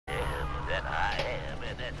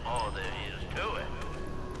and that's all there is to it.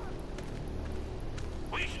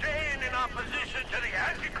 We stand in opposition to the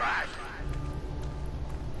Antichrist.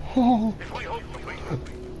 If we hope to win,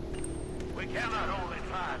 we cannot only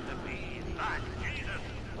try to be like Jesus,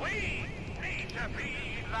 we need to be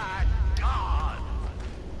like God.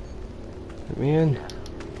 Let me in.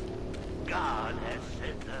 God has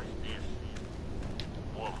sent us this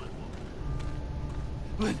woman.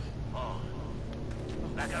 Oh,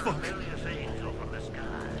 like a rebellious angel from the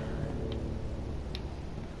sky.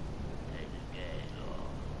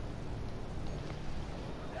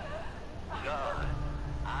 God,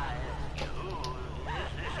 I ask you, who is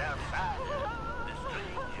this outsider, this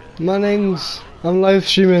stranger? Mannings, I'm live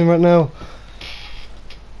streaming right now.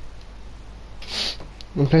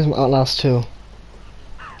 I'm playing some Outlast 2.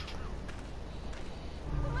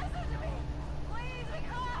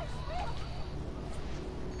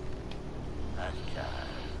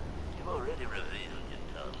 You've already revealed your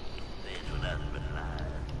tongue. This was nothing but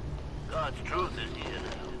lies. God's truth is here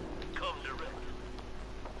now. Come direct.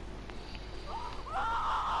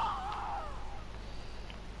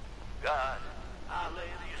 God, I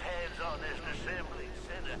lay these hands on this dissembling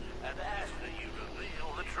sinner and ask that you reveal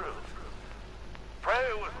the truth.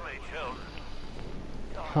 Pray with me, children.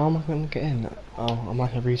 How am I going to get in? Oh, I'm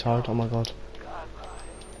like a retard, oh my god.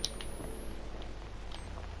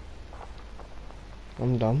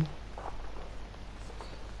 I'm dumb.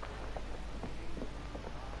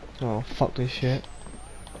 Oh, fuck this shit.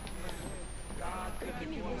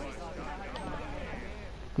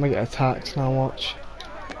 I'm gonna get attacked now, watch.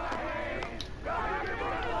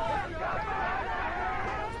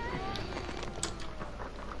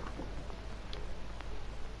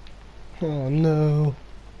 Oh no.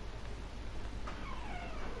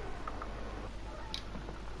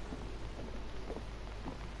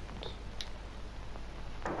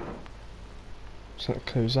 So that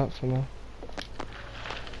close that for now.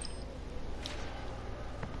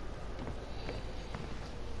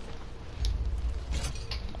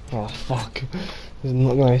 Oh fuck. This is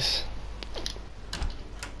not nice.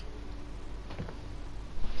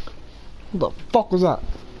 What the fuck was that?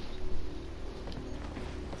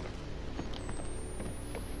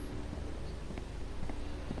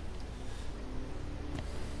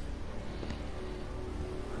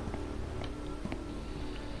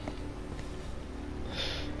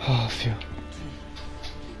 Oh, phew.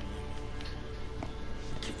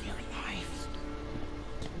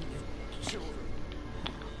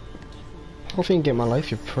 Hope you can get my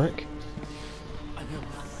life, you prick.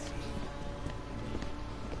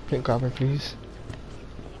 Don't grab me, please.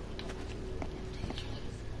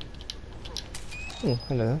 Oh,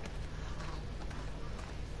 hello.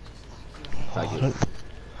 Oh,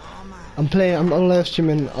 I'm live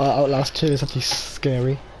streaming Outlast 2, it's actually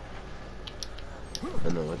scary. I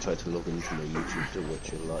know, I tried to log into my YouTube to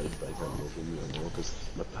watch it live, but I can't log in anymore because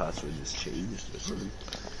my password has changed or something.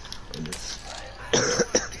 And it's...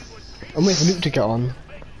 I'm waiting for Luke to get on.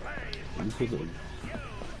 Luke on.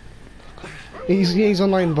 He's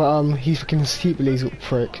online, but he's fucking sleep lazy little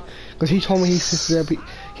prick. Because he told me he was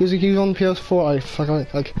on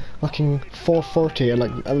PS4 like fucking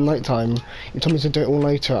 4:40 at night time. He told me to do it all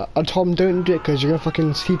later. I told him don't do it because you're gonna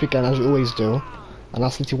fucking sleep again as you always do. And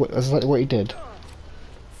that's exactly what he did.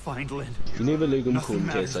 Find Lynn. You never look on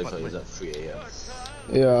KSI is at 3 AM.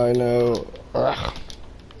 Yeah, I know. Ugh.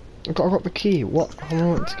 I got the key. What? How am I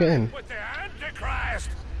meant to get in?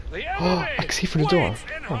 Oh, I can see through the door.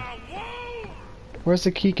 Oh. Where's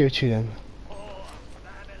the key go to then?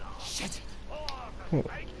 Shit. Oh.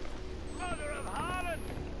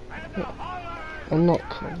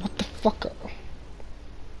 Unlock. What the fuck?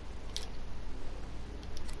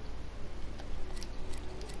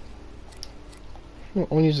 No,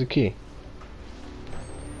 I want to use the key.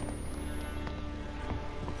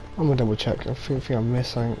 I'm gonna double check. I think I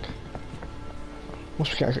missed something.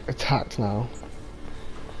 Must be getting attacked now.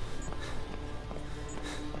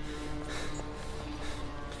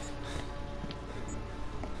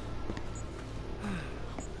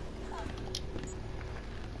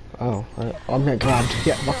 Oh, I'm getting grabbed.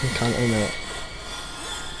 Yeah, fucking can't own it.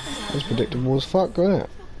 That's predictable as fuck, isn't it?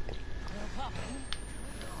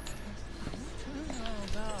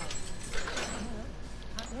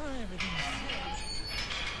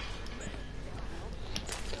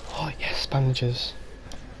 Oh yes, bandages.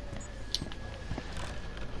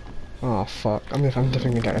 Oh fuck, I'm definitely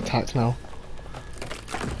gonna get attacked now.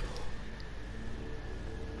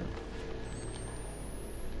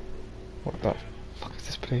 What the fuck is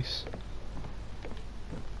this place?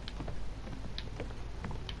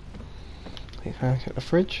 Wait, can I get the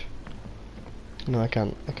fridge? No, I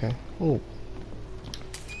can't. Okay. Oh.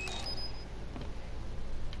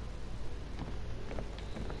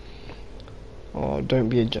 don't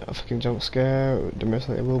be a fucking jump scare. The most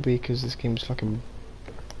likely it will be because this game's fucking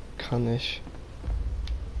cunnish.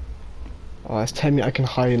 Oh, it's telling me I can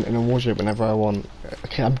hide in a wardrobe whenever I want.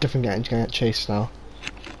 Okay, I'm definitely gonna get chased now.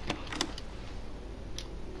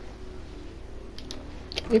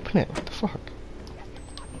 Open it, what the fuck?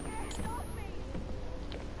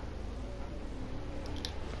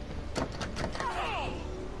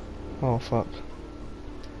 Oh fuck.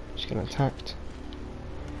 She's getting attacked.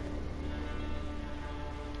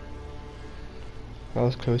 That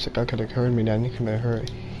was close, that guy could have heard me then, he could have heard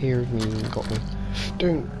me and got me.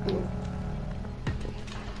 Don't.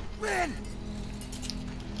 Lynn!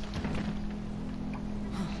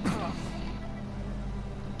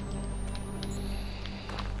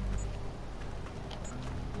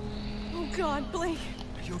 Oh God, Blake.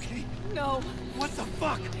 Are you okay? No, What the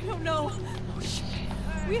fuck? I don't know. Oh shit.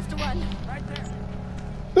 We have to run. Right there.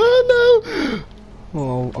 Oh no!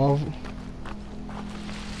 Oh.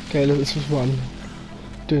 Okay, let's just run.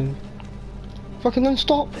 Done. Fucking don't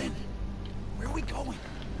stop! Lynn, where are we going?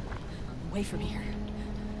 Away from here.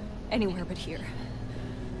 Anywhere but here.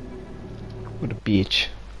 What a bitch.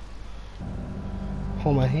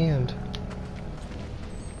 Hold my hand.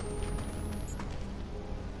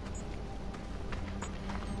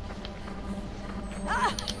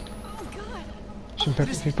 Ah! Oh God. She's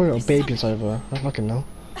probably got a baby inside of her. I fucking know.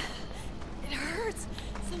 It hurts.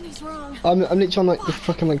 Something's wrong. I'm literally on like the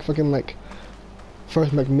fucking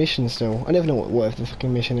first mission still. I never know what the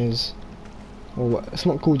fucking mission is. Or what, it's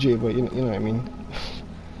not called you, but you know what I mean.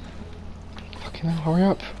 Fucking hell, hurry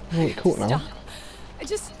up. I'm gonna get caught now. Stop.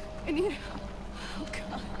 I need. Oh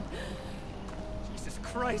God. Jesus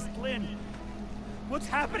Christ, Lynn! What's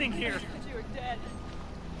happening here? I thought you were dead.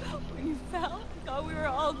 When you fell, I thought we were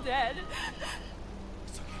all dead.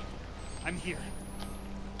 It's okay. I'm here.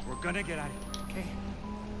 We're gonna get out of here,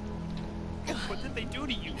 okay? What did they do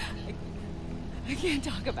to you? I can't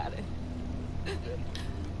talk about it.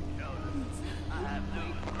 I have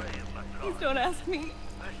news for you, my Please daughter. don't ask me. This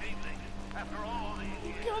evening, after all these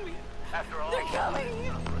years, They're coming. after all They're coming.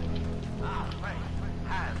 our faith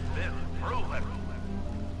has been proven.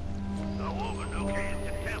 The woman who came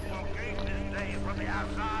to Temple Gate this day from the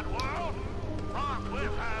outside world brought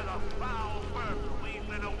with her the foul person we've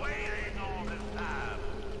been awaiting all this time.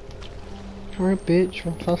 Hurry up, bitch,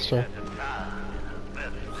 run faster. At the time,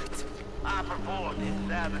 what? I performed the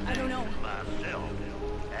examination I don't know. myself.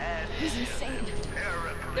 And He's insane.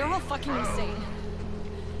 empirically They're all fucking insane.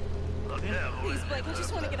 the devil Please, is Blake, I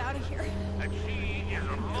just want to get out of here. and she is a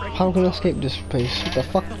How am I gonna escape this place? What the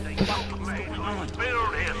fuck?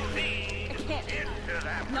 build his seed I can't. into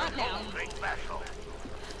that Not now. revolting vessel.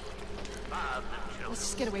 Father, Let's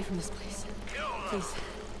just get away from this place. Please.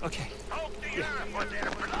 Okay. soak the earth with their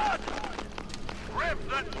blood. Rip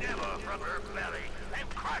the devil from her belly and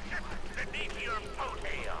crush it beneath your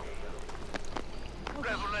toenail.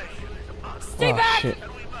 Revelation is upon us, Stay Oh back! shit.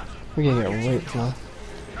 and we must We're gonna get raped now.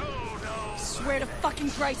 show no Swear to fucking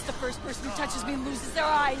Christ, the first person who touches me loses their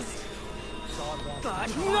eyes. God,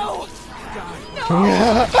 no!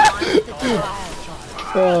 No!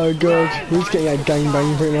 Oh god, we're just getting a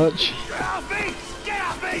gangbang pretty much. Get off me! Get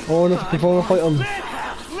off me! Oh no, if I wanna fight them.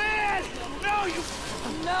 Lynn! No, you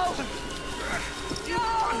No!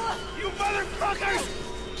 you motherfuckers!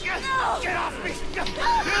 Get off me!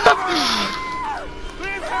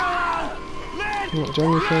 Leave her alone! Lynn! You not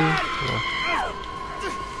doing anything? No.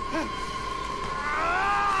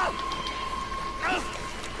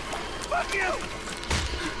 Fuck you!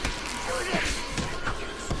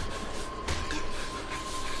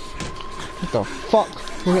 What the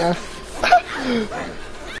fuck? Look at her.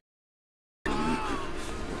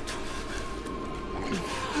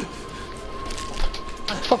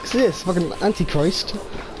 Fuck's this? Fucking Antichrist.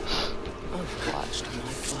 I've watched my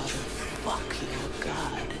father fuck your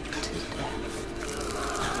god to death.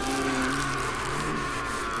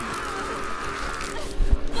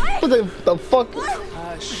 What the fuck?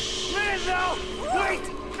 Hush. Lynn, no! Wait!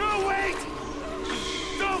 No, wait!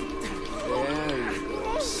 Don't! There you go.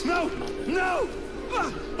 No! No!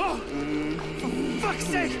 Oh! For fuck's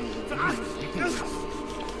sake!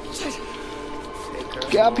 Shit! Take her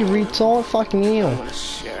Get up, you retard. Fucking I hell. want to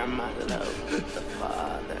share my love with the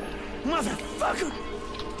father. Motherfucker!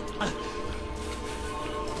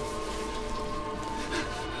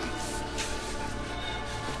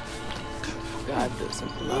 God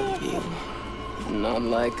doesn't love you. Not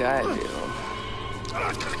like I do.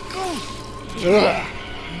 Ugh.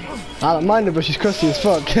 I don't mind her, but she's crusty as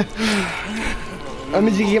fuck. I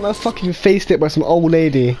mean, you can get my fucking face hit by some old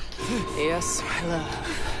lady. Yes, my love.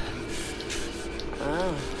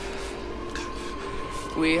 Ah.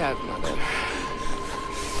 We have mother.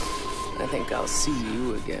 I think I'll see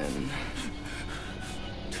you again.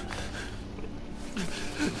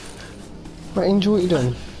 Right, Angel, what you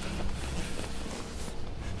doing?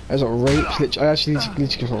 I got raped. I actually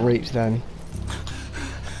literally got raped then.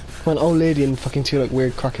 An old lady and fucking two like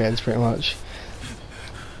weird crackheads, pretty much.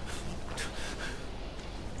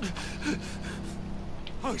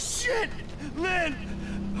 Oh shit! Lynn!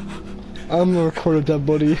 I'm gonna record a dead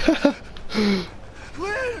body.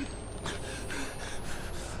 Lynn!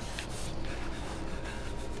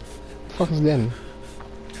 Fuck is Lynn?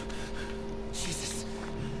 Jesus.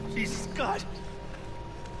 Jesus, God.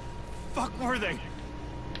 Fuck were they?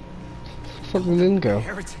 Fuck did Lynn go?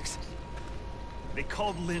 Heretics. They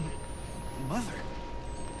called Lynn Mother.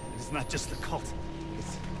 It's not just the cult.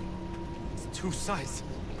 It's two sides.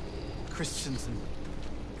 Christians and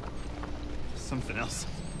something else.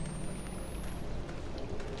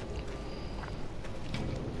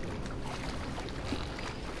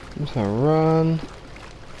 I'm just gonna run.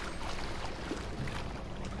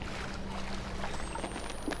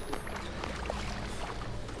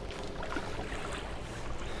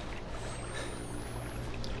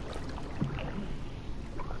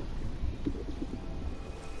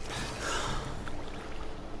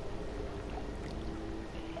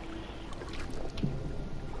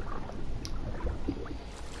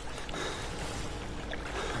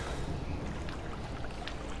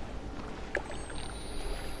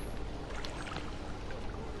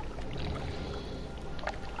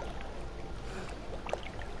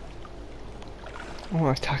 I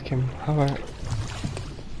want to attack him. How about?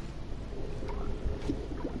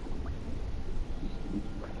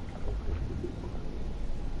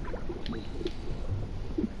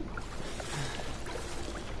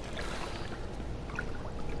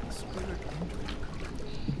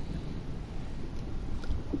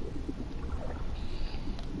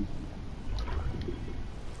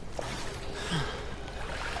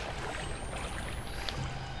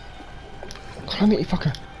 Climb it, you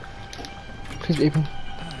fucker. Please be open.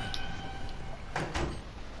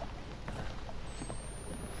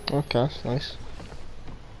 Okay, that's nice.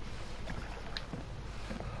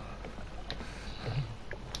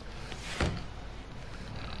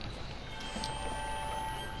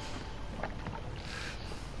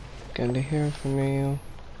 Get to hear from you.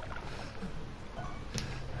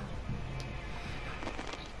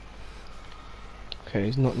 Okay,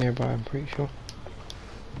 he's not nearby, I'm pretty sure.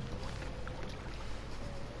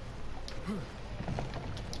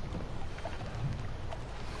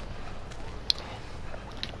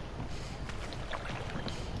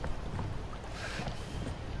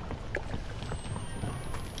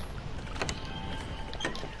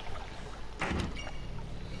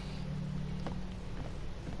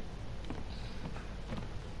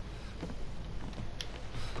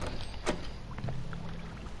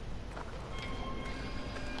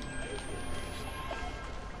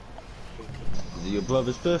 Is it your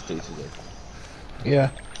brother's birthday today? Yeah.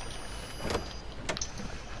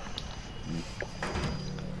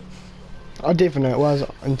 I didn't even know it was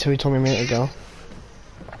until he told me a minute ago.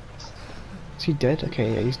 Is he dead?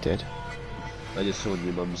 Okay, yeah, he's dead. I just saw on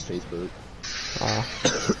your mum's Facebook. Ah.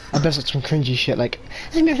 I bet it's some cringy shit like,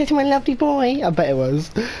 I'm gonna to my lovely boy. I bet it was.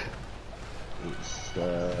 It's,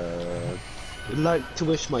 I'd like to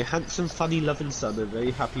wish my handsome, funny, loving son a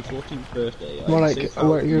very happy 14th birthday. More I'm like, so proud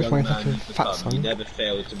of the here's young my man fucking you've fat become. son. You never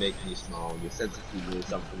fail to make me smile. Your sense of humor is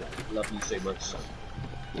something that I love you so much, son.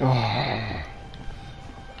 Oh.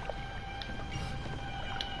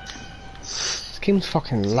 This game's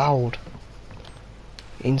fucking loud.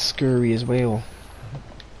 And scurry as well.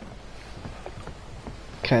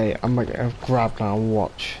 Okay, I'm gonna grab now and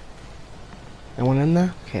watch. Anyone in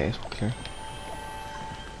there? Okay, it's clear.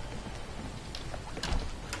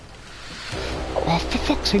 Oh, for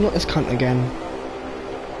fuck's sake, not this cunt again.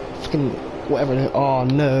 Fucking whatever it is. Oh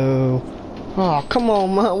no. Oh, come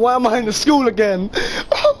on, man. Why am I in the school again?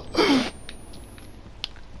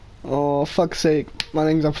 Oh, fuck's sake.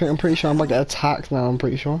 I'm pretty sure I'm gonna get attacked now, I'm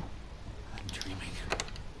pretty sure. I'm dreaming.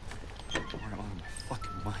 Or out of my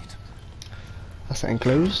fucking mind. That's that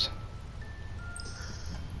enclosed.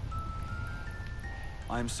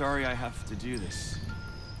 I'm sorry I have to do this.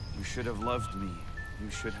 You should have loved me. You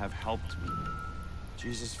should have helped me.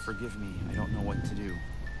 Jesus, forgive me. I don't know what to do.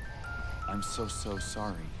 I'm so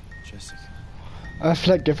sorry, Jessica. I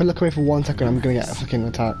feel like if I look away for 1 second, I'm gonna get fucking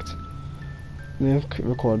attacked. Let me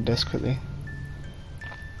record this quickly.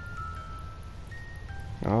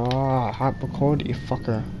 Ah, I can't record, you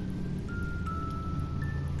fucker.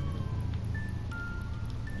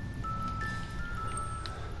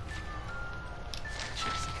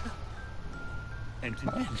 And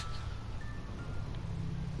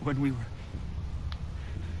when we were...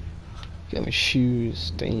 Get my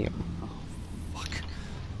shoes, damn. Oh, fuck.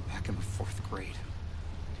 Back in the 4th grade.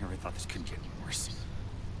 I never thought this could get worse.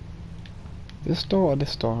 This door or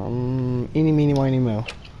this door? Eeny, meeny, miny, mo.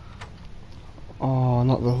 Oh,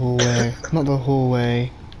 not the hallway. Not the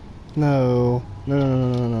hallway. No. No, no,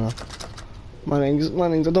 no, no, no, no.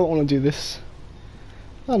 Mannings, I don't want to do this.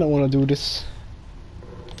 I don't want to do this.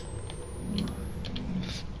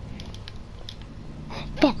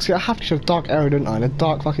 Fuck, see, I have to show dark area, don't I? In a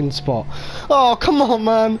dark fucking spot. Oh, come on,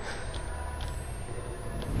 man!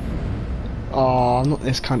 Oh, not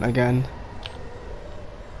this cunt again.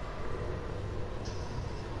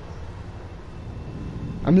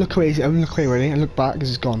 I'm look crazy, I'm look away, ready? I look back, because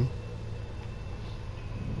it's gone.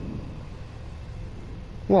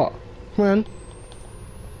 What? Come on. Come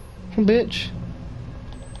on, bitch.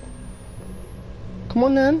 Come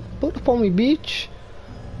on then. Put up on me, bitch.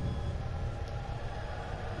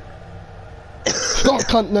 Oh,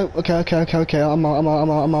 cunt, no. Okay. I'm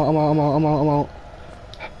out.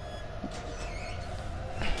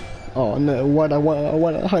 Oh no, why'd I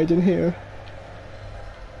hide in here?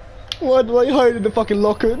 Why did I hide in the fucking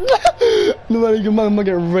locker? No matter, your mum might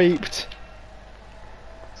get raped.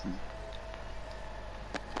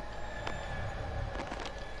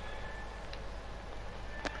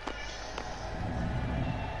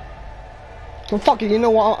 Well, fuck it, you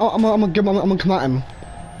know what? I'm gonna come at him.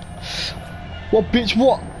 What, bitch?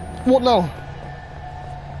 What? What now?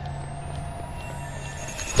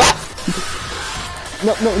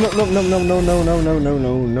 No.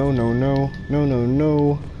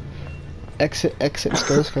 Exit,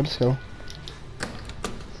 let's go.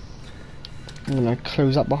 I'm gonna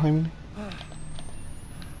close up behind me.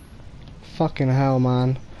 Fucking hell,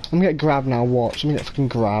 man. I'm gonna get grabbed now, watch. I'm gonna get fucking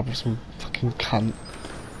grabbed with some fucking cunt.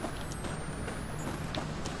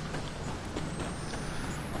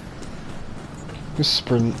 Just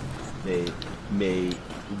sprint. Mate,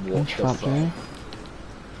 what the fuck?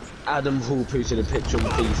 Adam Hall posted a picture on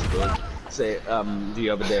Facebook, the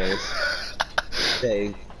other day,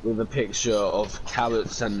 saying, with a picture of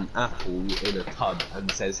carrots and apple in a tub,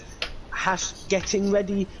 and says, getting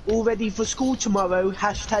ready, all ready for school tomorrow,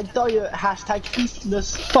 hashtag diet, hashtag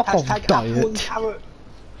feastness, fuck hashtag diet. apple and carrot.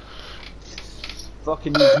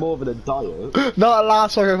 Fucking needs more than a diet. That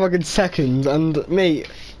lasts like a fucking second, and mate.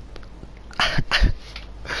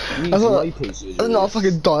 That's not a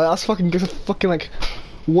fucking diet, that's fucking like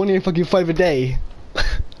 1 in fucking 5 a day.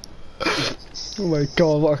 Oh my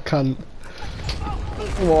god, what a cunt.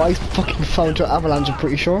 Well, I fucking fell into an avalanche, I'm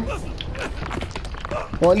pretty sure.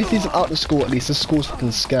 Well, at least he's out of school, at least. The school's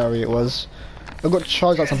fucking scary, it was. I got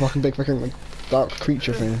charged out some fucking big fucking like, dark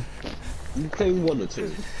creature thing. You playing 1 or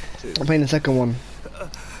 2? I'm playing the second one.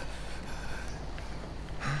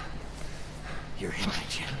 You're in,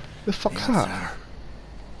 Jim. The fuck's that?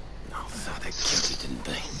 No, so they killed you, didn't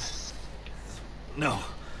they? No.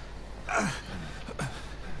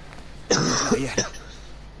 Not yet.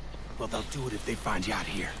 Well, they'll do it if they find you out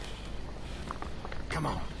here. Come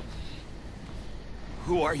on.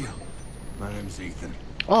 Who are you? My name's Ethan.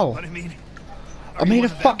 Oh. What I mean? I made a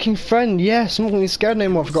fucking friend, yes. I'm not gonna be scared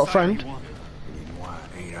anymore if I've got a friend. And why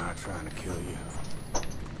ain't I trying to kill you?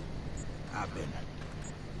 I've been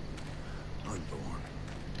unborn.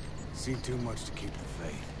 Seen too much to keep the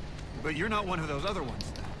faith. But you're not one of those other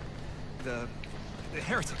ones. The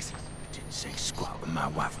heretics. Didn't say squat when my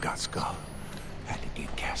wife got skull. Had to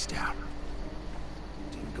get cast out.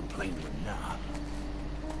 Didn't complain to her now.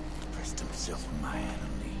 Pressed himself on my Anna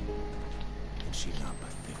Lee. And she not by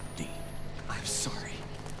 15. I'm sorry.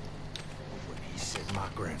 When he said my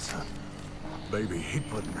grandson, baby he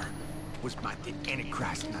put in her, was my the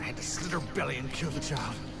Antichrist, and I had to slit her belly and kill the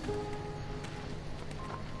child.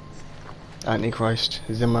 Antichrist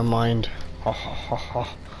is in my mind. Ha ha ha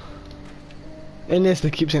ha. In this, they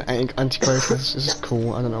keep saying Antichrist. This is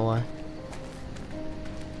cool. I don't know why.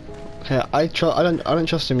 Okay, I don't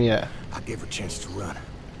trust him yet. I gave her a chance to run.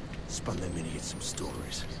 Spun them idiots some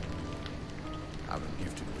stories. I've been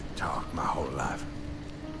gifted with talk my whole life.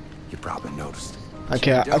 You probably noticed.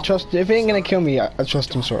 Okay, I trust. If he ain't gonna kill me, I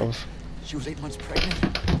trust him sort of. She was 8 months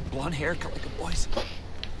pregnant. Blonde hair, cut like a boy's.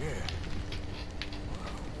 Yeah.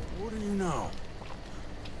 What do you know?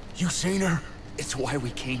 You seen her? It's why we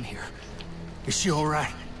came here. Is she all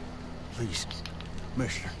right? Please,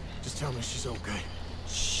 Mister, just tell me she's okay.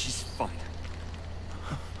 She's fine.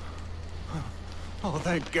 Oh,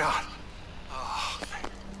 thank God. Oh,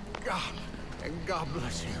 thank God. And God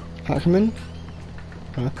bless you. Can I come in?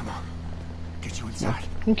 Huh? Come on. Get you inside.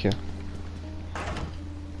 Thank you.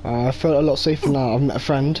 I feel a lot safer now. I've met a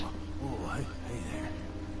friend. Oh, hey there.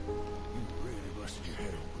 You really busted your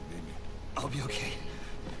head open.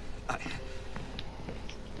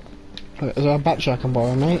 Is there a battery I can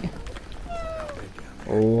borrow, mate?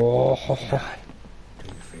 Oh. You're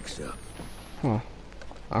fixed up. Huh.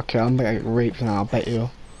 Okay, I'm gonna get raped now, I bet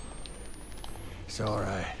you. It's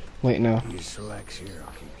alright. Wait, no. You just relax here,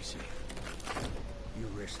 I'll keep you safe. You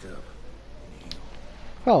rest up.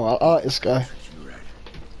 Oh, I like this guy. You right.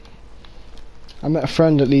 I met a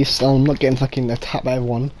friend at least, I'm not getting fucking attacked by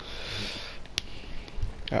everyone.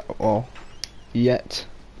 Oh. Yet.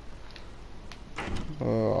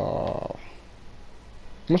 Oh.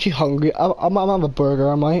 I'm actually hungry. I might have a burger,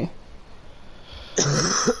 I might.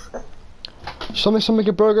 Shall I make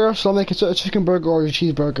a burger? Shall I make a chicken burger or a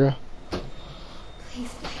cheeseburger?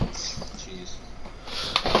 Cheese.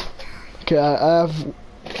 Okay, I have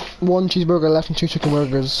 1 cheeseburger left and 2 chicken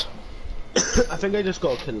burgers. I think I just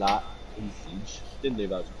got to kill that in Siege. Didn't know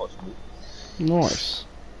that was possible. Nice.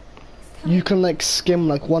 You can like skim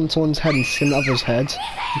like someone's head and skim the other's head.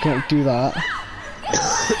 You can like do that.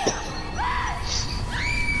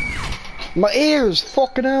 My ears!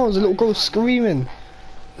 Fucking hell, there's a little girl screaming.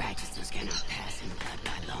 Righteousness cannot pass in blood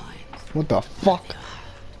by loins. What the fuck? I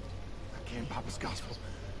can't Papa's gospel.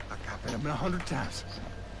 I've been him 100 times.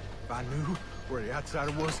 If I knew where the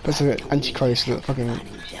outsider was. That's a Antichrist that fucking.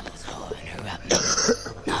 Finding the devil's whore and her up.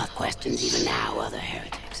 Not questions even now other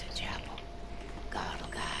heretics at chapel. God will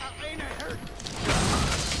guide.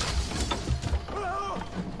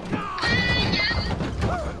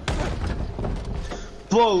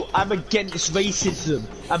 Bro, I'm against racism.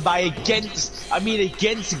 And by against, I mean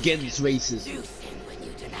against racism. You sin when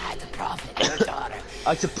you deny the prophet your daughter.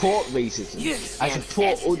 I support racism. I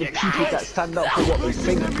support all the people that stand up for what they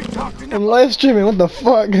think. I'm live streaming, what the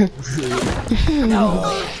fuck?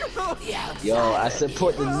 Yo, I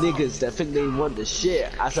support the niggas that think they want the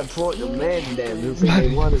shit. I support the men them who think they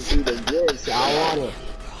want to see the goods. I wanna.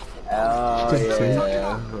 Oh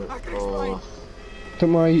yeah. Oh.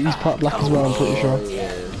 Don't worry, he's part black as well, I'm pretty sure.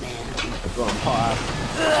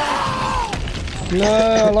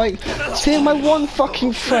 No, like, see my one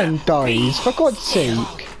fucking friend dies, for God's sake.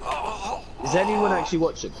 Is anyone actually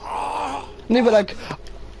watching? No, but like,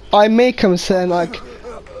 I make him saying like,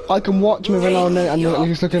 I can watch him every now and then, and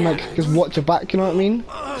he's looking like, just watch it back, you know what I mean?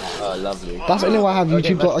 Oh, lovely. That's the only way I have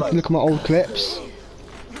YouTube, that's so I can look at my old clips.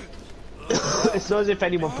 It's not as if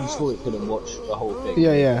anyone from school is gonna watch the whole thing.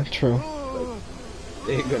 Yeah, true.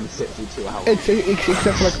 They're gonna sit through 2 hours.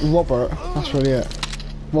 Except for like Robert, that's really it.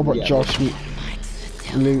 Robert, Yeah, Josh,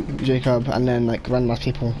 Luke, Jacob, and then like random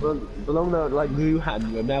people. Well, belong to like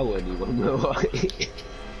Luhan, Ramel, anyone know what?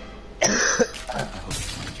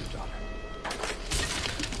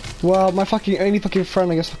 Well, my fucking only fucking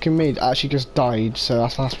friend I guess fucking made actually just died, so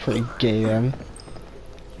that's pretty gay then. You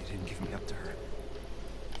didn't give me up to her.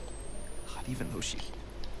 Not even though she...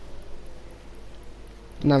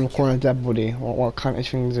 Now I'm calling a dead body. What can't I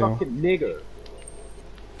thing do? Fucking nigger.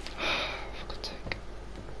 For God's sake.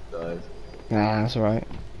 No. Nah, that's alright.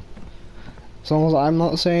 As long as I'm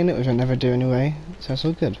not saying it, which I never do anyway, so it's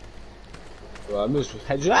all good. Well, I almost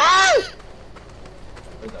head. Ah!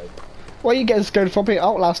 Okay. Why are you getting scared from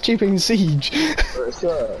Outlast cheap in Siege?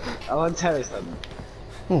 Sure. I want to tell you something.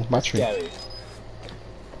 Oh, battery. Scary.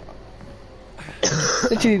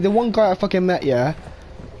 Literally, the one guy I fucking met, yeah,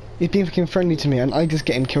 he's been fucking friendly to me, and I just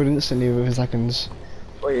get him killed instantly within seconds.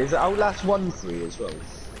 Wait, is it Outlast 1 free as well?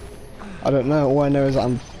 I don't know, all I know is that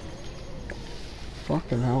I'm...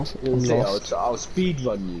 Fucking hell, I'm lost. I'll speed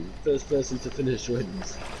run you. First person to finish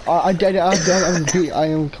wins. I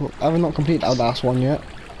have not completed Outlast 1 yet.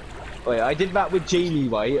 Wait, I did that with Jamie,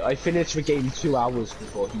 right? I finished the game 2 hours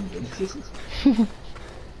before he did. Because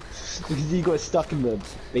he got stuck in the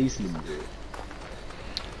basement.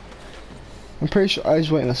 I'm pretty sure I just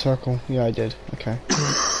went in a circle. Yeah, I did. Okay.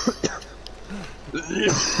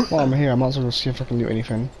 While I'm here, I might as well see if I can do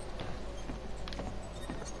anything.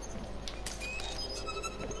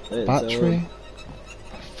 Battery?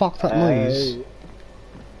 Fuck that noise.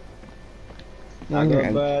 I I'm got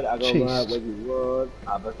getting bad, I got chased. bad, what you want?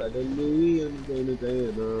 I bet I didn't know I'm gonna do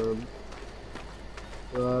it.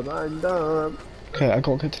 But I'm done. Okay, I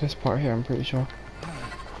gotta get to this part here, I'm pretty sure.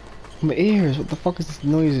 My ears, what the fuck is this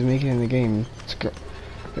noise it's making in the game? It's got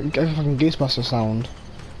a fucking Ghostbuster sound.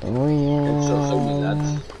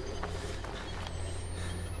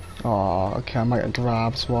 Oh, okay, I might get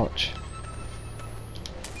grabs, watch.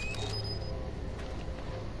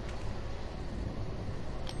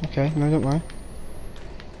 Okay, no, don't worry.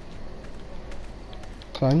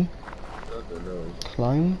 Climb.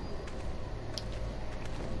 Climb.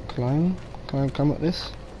 Climb. Can I climb up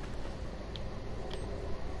this?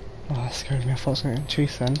 Oh, that scared me. I thought I was going to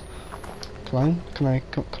chase then. Climb? Can I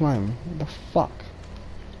climb? What the fuck?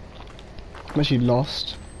 I'm actually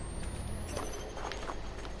lost.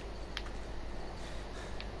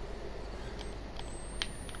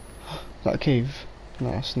 that a cave? No,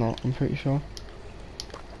 it's not, I'm pretty sure.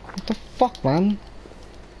 What the fuck, man?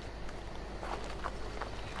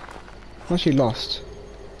 I'm actually lost.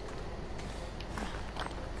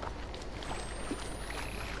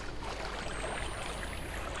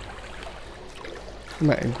 I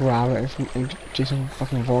might grab it and do some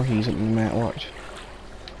fucking Voorhees at the minute, watch.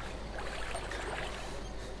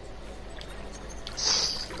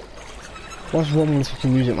 What's wrong with this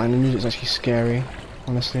fucking music, man? The music's actually scary,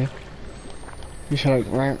 honestly. You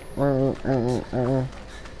should like... Oh,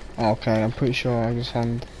 okay, I'm pretty sure I just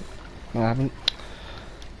found... No, I haven't.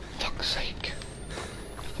 Fuck's sake.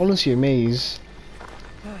 Honestly, a maze.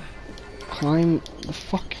 Climb the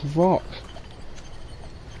fucking rock.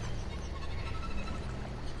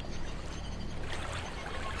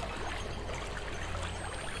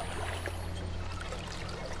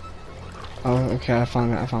 Oh, okay, I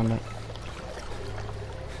found it.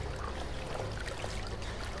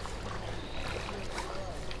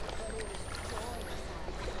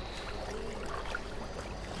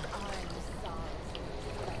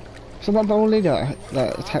 So that old lady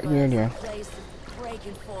that attacked me earlier.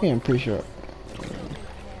 Yeah, I'm pretty sure.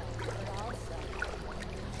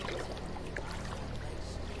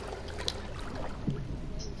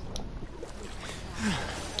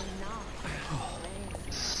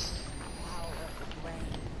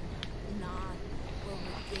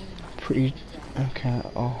 Pretty okay.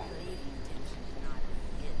 Oh.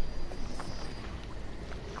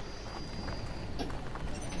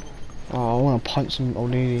 Oh, I want to punch some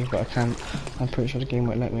old lady, but I can't. I'm pretty sure the game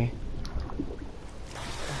won't let me.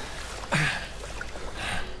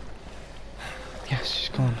 Yes, she's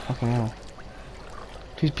gone. Fucking hell.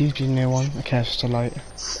 Please be near one. Okay, it's just a light.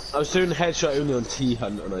 I was doing headshot only on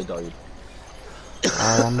T-Hunt and I died.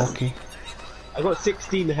 Oh, I'm lucky. I got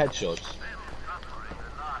 16 headshots.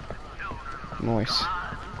 Nice.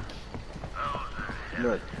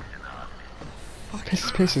 No.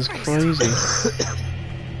 This place is crazy.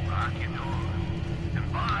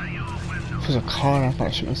 There's a car and I thought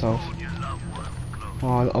I shoot myself.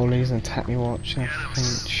 Oh, the old lady's gonna attack me, watch. She'll fucking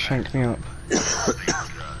shank me up. I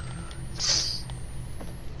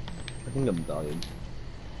think I'm dying.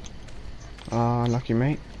 Ah, lucky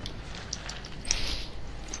mate.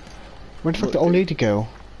 Where the fuck did the old lady go?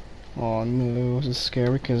 Oh no, this is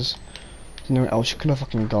scary because there's nowhere else she could have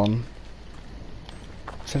fucking gone.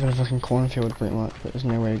 Except for the fucking cornfield pretty much, but there's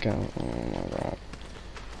nowhere to go. Oh my god.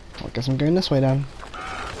 I guess I'm going this way then.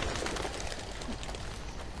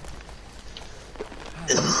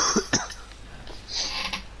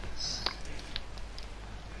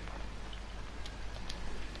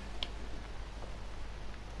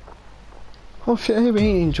 Oh shit, hey, we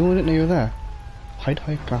ain't enjoying it now you're there. Hide.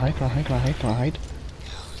 Oh,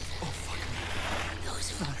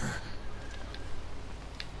 those not her.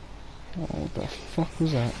 Oh, what the fuck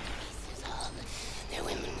was that? Their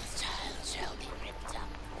women with child shall be ripped up.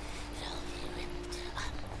 Shall be ripped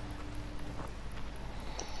up.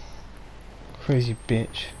 Crazy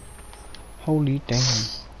bitch. Holy damn.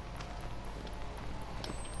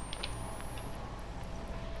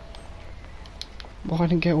 Well, I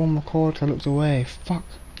didn't get one record, I looked away. Fuck.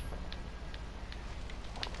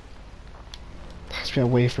 There has to be a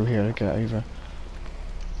way through here to get over.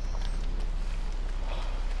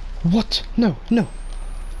 What? No.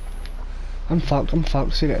 I'm fucked.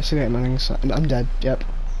 See that, man. I'm dead, yep.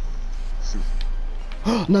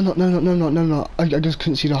 No. I just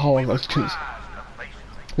couldn't see the hole. I just couldn't.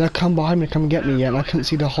 They'll come behind me, come and get me, yeah, and I couldn't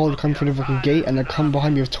see the hole come through the fucking gate, and they come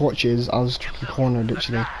behind me with torches. I was fucking cornered,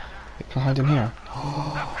 literally. Can I hide in here?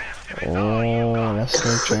 Oh, let's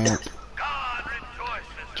go, champ.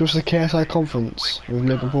 Just the KSI conference with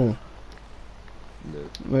Logan Paul. No.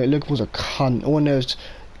 Wait, Logan Paul's a cunt. All I know is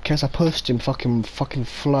KSI pushed him, fucking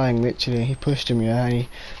flying, literally. He pushed him, yeah, and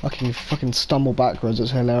he fucking stumbled backwards. It's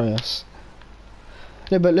hilarious.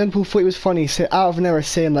 No, but Logan Paul thought it was funny. He said out of nowhere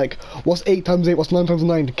saying like, "What's 8 times 8? What's 9 times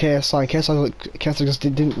 9?" to KSI. KSI just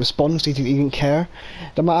didn't respond. So he didn't care.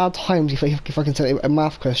 The amount of times he fucking said a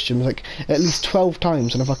math question was like at least 12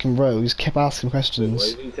 times in a fucking row. He just kept asking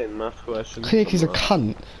questions. Why are you saying math questions? Clearly, he's a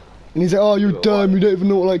cunt. And he's like, "Oh, you're dumb. You don't even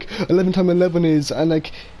know what like 11 times 11 is." And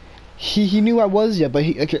like, he knew I was, yeah, but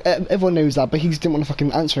everyone knows that. But he just didn't want to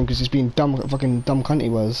fucking answer him because he's being fucking dumb cunt he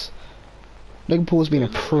was. Logan Paul was being a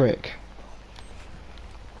prick.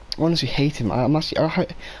 I honestly hate him. I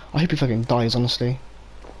hope he fucking dies, honestly.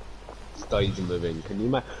 Dies in the ring. Can you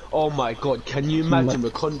imagine? Oh my god, can you imagine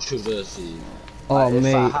the controversy? Oh if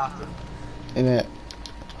mate, that happened? innit?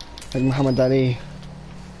 Like Muhammad Ali.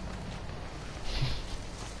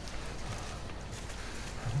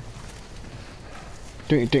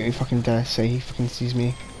 Don't you fucking dare say he fucking sees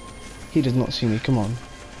me. He does not see me, come on.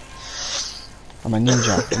 I'm a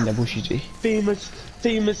ninja in the bushiji.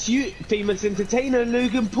 Famous entertainer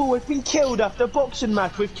Logan Paul has been killed after a boxing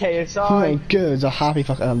match with KSI. Oh my god, a happy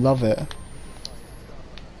fuck, I love it.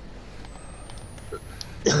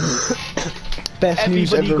 Best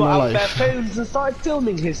news Everybody ever in got my out their life. phones and started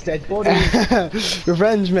filming his dead body.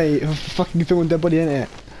 Revenge, mate. Fucking filming dead body, innit?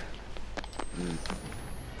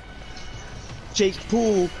 Jake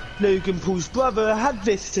Paul, Logan Paul's brother, had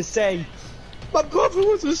this to say. My brother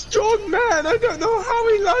was a strong man. I don't know how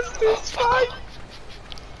he lost this fight.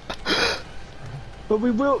 But we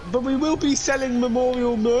will be selling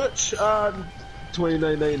memorial merch.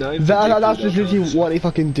 $29.99. That's just literally what they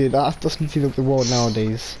fucking do. That's literally the world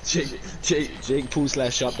nowadays.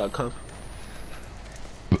 JakePaulSlashShop.com.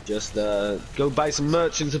 Just go buy some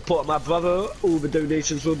merch and support my brother. All the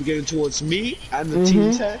donations will be going towards me and the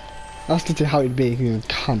team here. That's literally how it'd be, you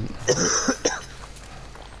cunt.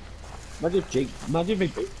 Imagine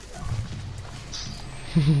if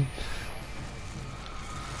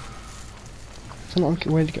So not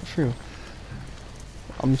a way to get through.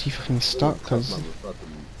 I'm too fucking stuck, cause...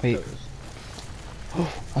 Wait.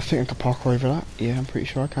 Oh, I think I can parkour over that. Yeah, I'm pretty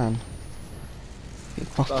sure I can.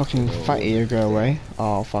 Fucking fatty, you go away.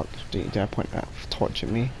 Oh fuck, did I point that torch at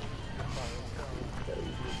me?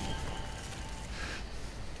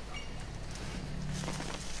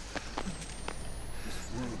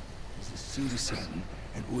 It's a seed of Satan,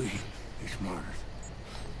 and we is martyred.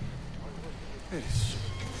 It's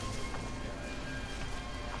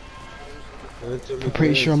I'm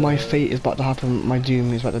pretty sure my fate is about to happen, my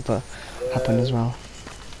doom is about to happen as well.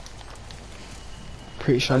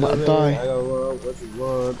 Pretty sure I'm about to die.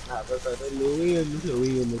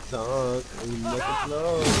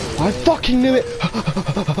 I fucking knew it!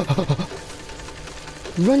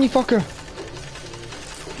 Run, you fucker!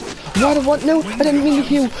 Why do I want? No! I didn't mean to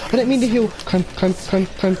heal! I didn't mean to heal! Climb, climb, climb,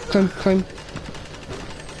 climb, climb, climb.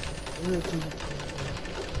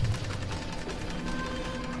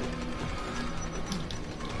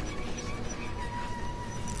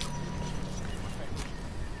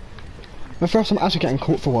 The first time I'm actually getting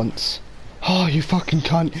caught for once. Oh, you fucking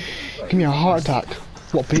cunt. Give me a heart attack.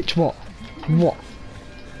 What, bitch? What? What?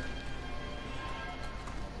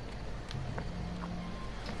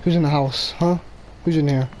 Who's in the house? Huh? Who's in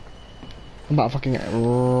here? I'm about to fucking get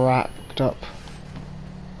wrapped up.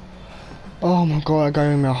 Oh my god, that guy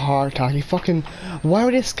gave me a heart attack. He fucking... Why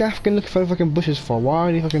would they fucking look for the fucking bushes for? Why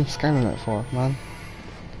are they fucking scanning it for, man?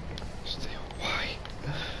 Why?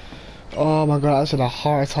 Oh my god, I just had a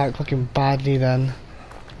heart attack fucking badly then.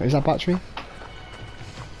 Wait, is that battery?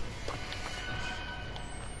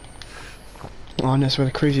 Oh, and that's where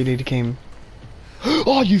the crazy lady came.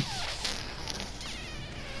 Oh, you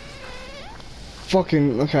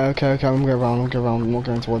fucking... Okay, I'm gonna go around, I'm not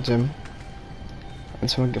going towards him.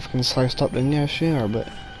 And someone get fucking sliced up, then yeah, sure, but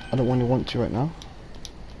I don't really want to right now.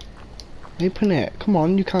 Open it, come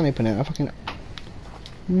on, you can't open it, I fucking...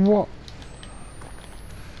 What?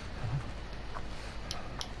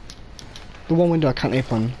 The one window I can't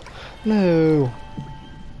open. No!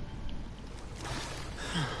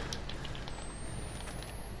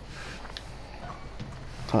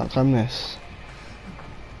 Can't climb this.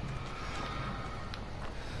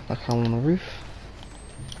 I climb on the roof.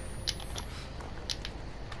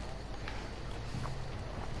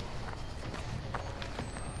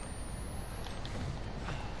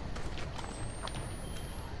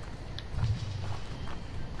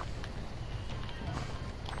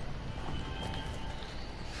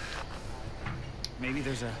 Maybe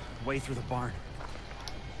there's a way through the barn.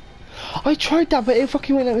 I tried that, but it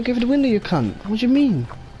fucking went out and gave it the window, you cunt. What do you mean?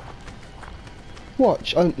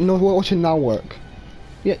 Watch. No, watch it now work.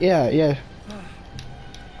 Yeah.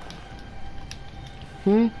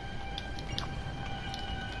 Hmm?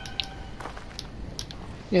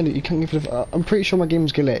 Yeah, you can't give it a... I'm pretty sure my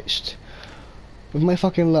game's glitched. With my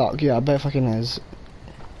fucking luck, yeah, I bet it fucking is.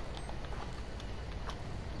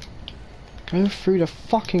 Go through the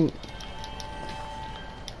fucking...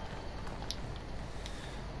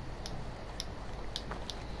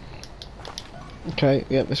 Okay,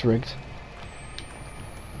 yep, it's rigged.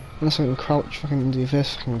 Unless I can crouch fucking do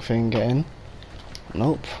this fucking thing and get in.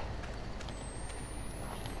 Nope.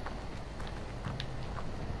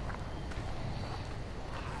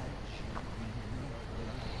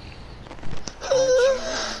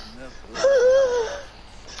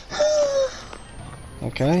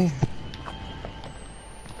 Okay.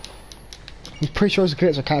 I'm pretty sure it's a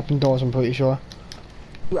glitch, I can't open doors, I'm pretty sure.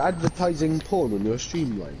 You're advertising porn on your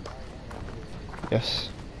streamline. Yes.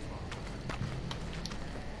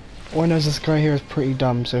 All I know is this guy here is pretty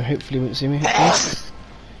dumb, so hopefully he won't see me.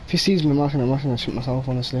 If If he sees me, I'm not gonna shoot myself,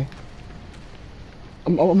 honestly.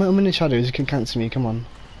 I'm in the shadows, you can't see me, come on.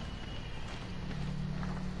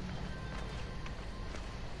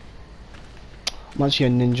 I'm actually a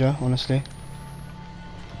ninja, honestly.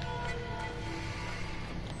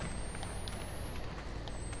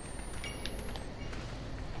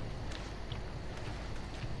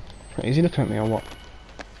 Wait, is he looking at me or what?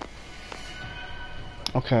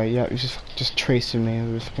 Okay, yeah, he's just tracing me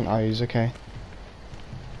with his fucking eyes, okay.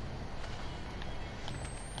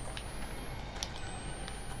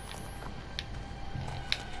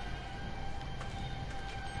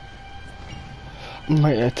 I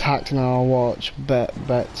might get attacked now, I'll watch, bet.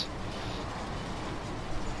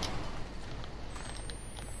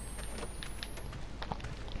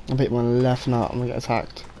 I bet my left now, I'm gonna get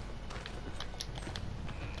attacked.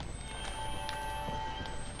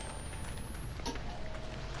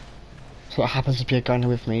 So what happens to be a gunner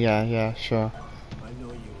with me, yeah, sure. I know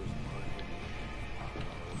you was mine.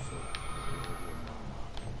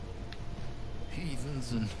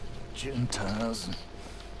 Heathens and Gentiles and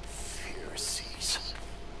Pharisees.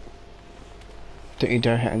 Don't you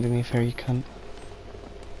dare hit underneath here, you cunt.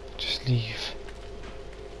 Just leave.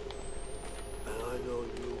 And I know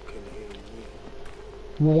you can hear me.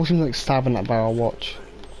 What was him like stabbing that barrel, watch.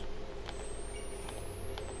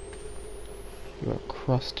 You're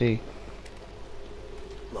crusty.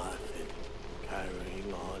 Laughing,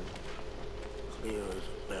 carrying on, clear as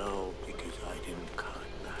a bell because I didn't cut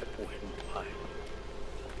that windpipe.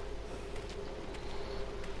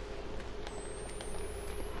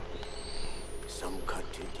 Some cut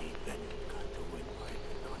too deep and cut the windpipe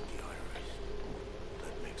and not the arteries.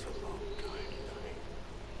 That makes a long time dying.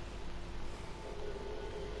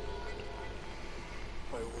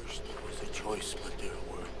 I wish there was a choice, but there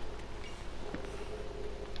weren't.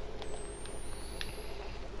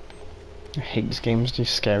 I hate this game, it's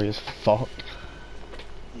just scary as fuck.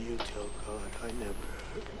 You tell God I never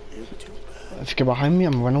hurt you too bad. If you get behind me,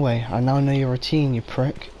 I'm gonna run away. I now know your routine, you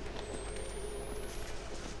prick.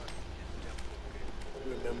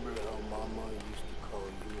 Remember how Mama used to call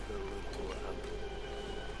you her little lamb?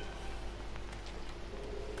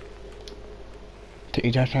 Don't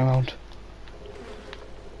you dare turn around.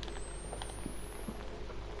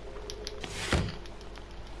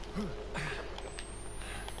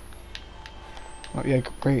 Oh yeah,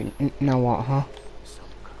 great. Now what, huh?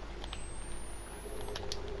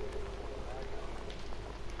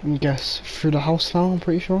 I guess through the house now, I'm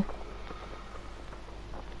pretty sure.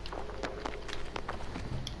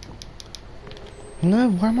 No,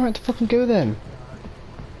 where am I meant to fucking go then?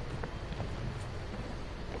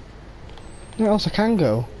 Where else I can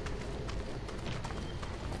go?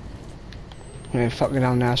 Yeah, fuck me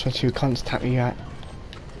down there, so two cunts tap me yet.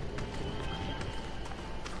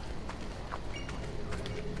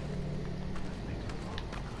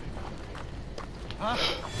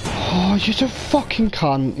 Oh, you're so fucking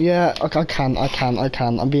cunt. Yeah, I can.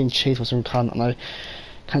 I'm being chased by some cunt and I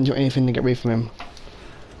can't do anything to get away from him.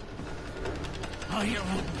 Oh, your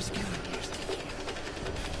mom was giving you.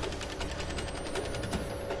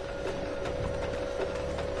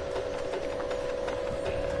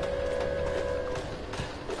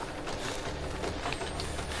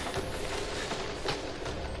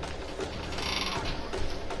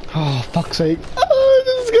 Oh, fuck's sake. Oh,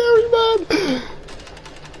 this is scary, man.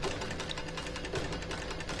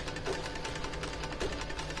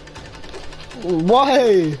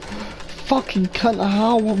 Why? Fucking cunt,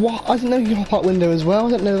 how? What? I didn't know you could hop out window as well,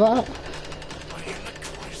 I didn't know that.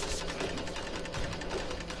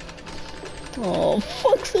 Oh,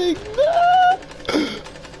 fuck's sake, no!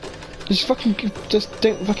 Just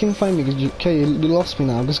don't fucking find me, because you lost me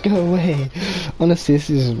now, just go away. Honestly, this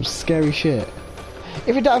is some scary shit.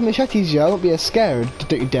 If you don't have machetes, I won't be as scared,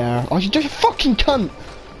 don't you dare. Oh, you're just a fucking cunt!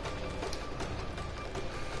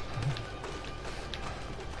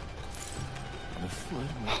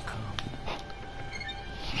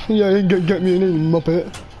 Yeah, you can get me in, you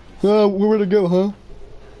muppet. Where to go, huh?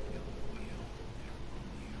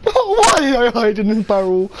 Why are I hiding in the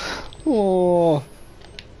barrel? Oh.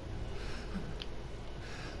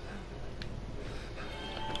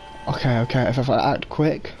 Okay, if I act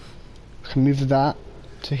quick, I can move that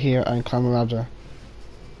to here and climb a ladder.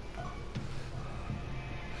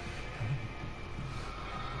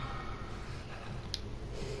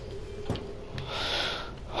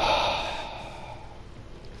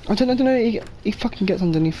 I don't know, he fucking gets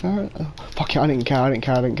underneath there. Oh, fuck it, I didn't care. I'm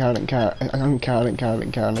just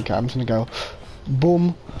gonna go.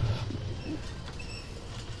 Boom.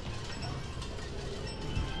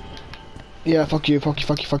 Yeah, fuck you.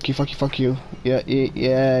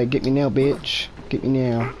 Yeah, get me now, bitch. Get me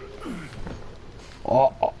now.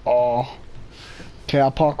 Oh. Okay,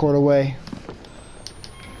 I'll parkour away.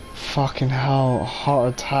 Fucking hell,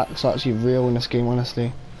 heart attacks are actually real in this game,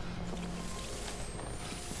 honestly.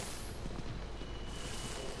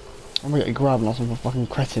 I'm gonna get grabbed on some fucking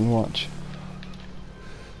cretin, watch.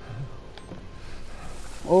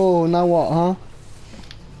 Oh, now what, huh?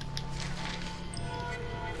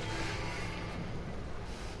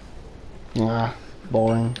 Ah,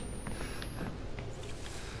 boring.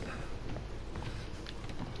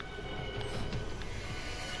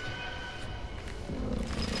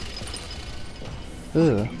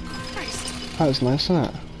 Ugh. That was nice, isn't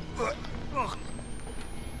it?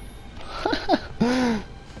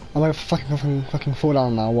 I'm like fucking fall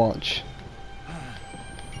down now, watch.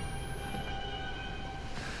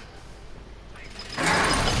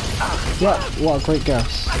 Yeah, what a great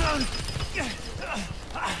guess.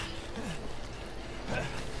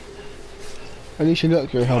 At least you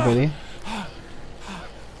look, you're a hillbilly.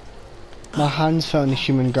 My hands fell in the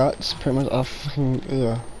human guts, pretty much. I fucking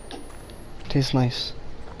ugh. Tastes nice.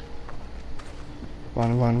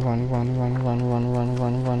 Run.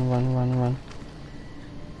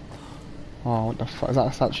 Oh, what the fuck? Is that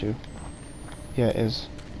a statue? Yeah, it is.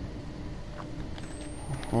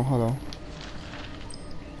 Oh, hello.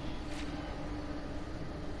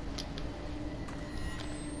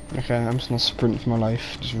 Okay, I'm just gonna sprint for my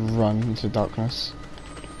life. Just run into the darkness.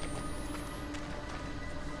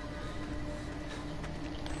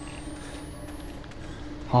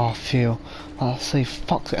 Oh, I feel. I'll say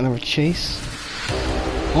fuck it, another chase.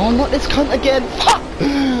 Oh, not this cunt again! Fuck!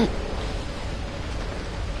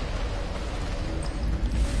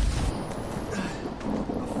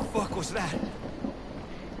 What the fuck was that?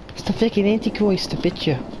 It's the fucking Antichrist to fit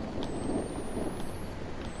you.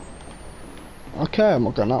 Okay, I'm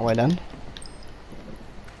not going that way then.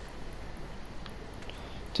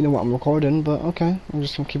 Don't know what I'm recording, but okay. I'm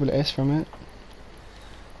just gonna keep it at S for a minute.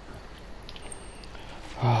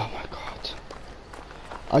 Oh my god.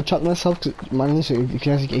 I trapped myself because man,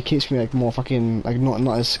 it keeps me like more fucking like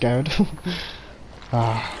not as scared.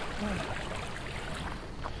 Ah.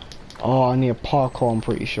 Oh, I need a parkour. I'm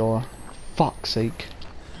pretty sure. Fuck's sake.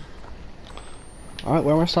 All right,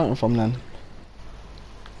 where am I starting from then?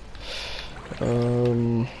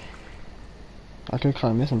 I can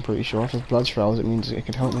climb this. I'm pretty sure. If there's blood trails, it means it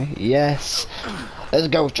could help me. Yes. Let's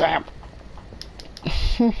go, champ.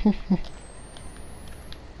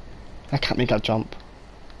 I can't make that jump.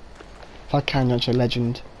 If I can, that's a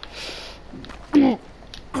legend. Yeah,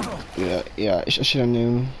 I should have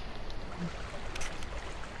known.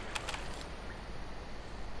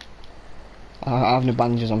 I have no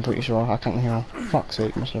bandages, I'm pretty sure. I can't heal. Fuck's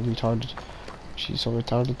sake, must have retarded. She's so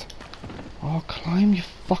retarded. Oh, climb, you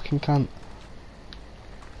fucking cunt.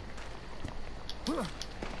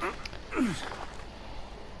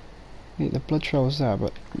 The blood trail's there,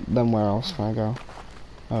 but then where else can I go?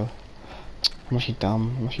 Oh. I'm actually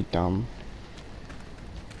dumb. I'm actually dumb.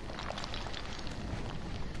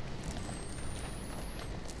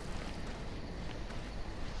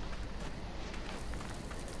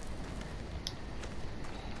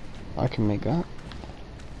 I can make that.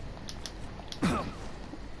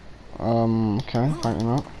 Okay, apparently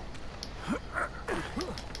not.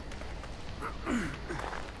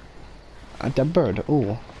 A dead bird,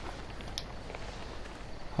 ooh.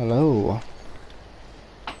 Hello.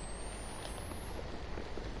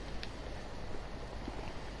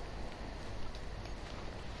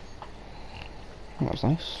 That was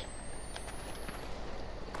nice.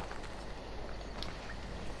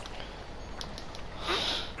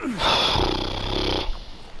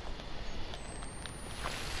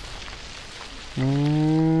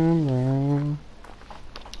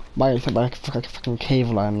 Why is it like a fucking cave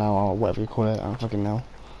line now, or whatever you call it? I don't fucking know.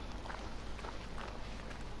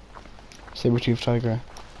 Saber-toothed tiger.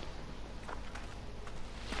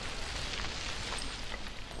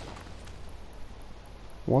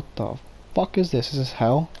 What the fuck is this? Is this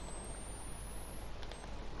hell?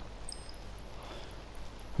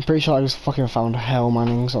 I'm pretty sure I just fucking found hell,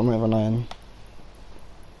 manning, so I'm not even lying.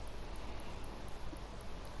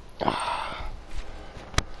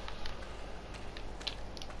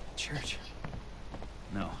 Church?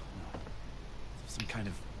 No. Some kind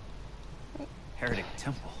of heretic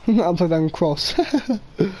temple. Upside down cross.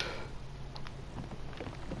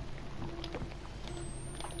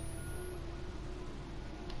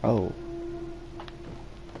 Oh.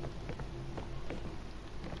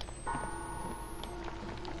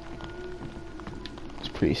 It's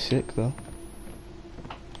pretty sick though.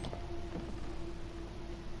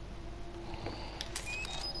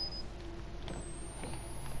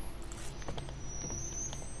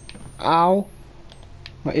 Ow.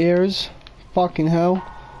 My ears. Fucking hell.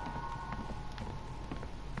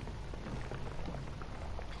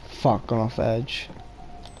 Fuck, gone off the edge.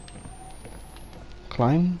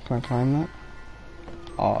 Climb? Can I climb that?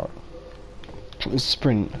 Oh.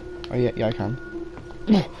 Sprint. Oh yeah, yeah I can.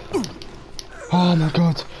 Oh my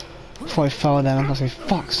god. Before I fell down, I was like,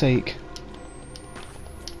 fuck's sake.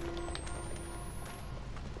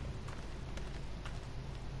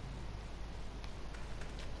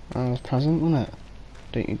 That was present, wasn't it?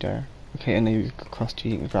 Don't you dare. Okay, and then you cross to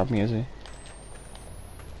you can grab me, is he?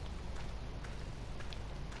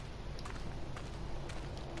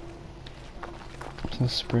 It's a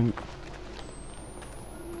sprint.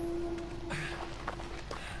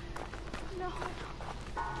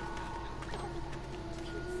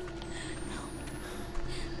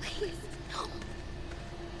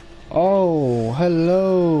 Oh,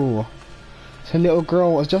 hello. It's a little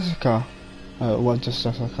girl. It's Jessica. It was just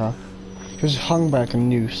Jessica. She was hung by like a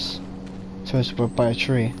noose. So it's by a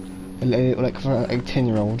tree. Like for a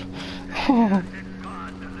 10-year-old. That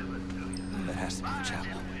has to be the chapel.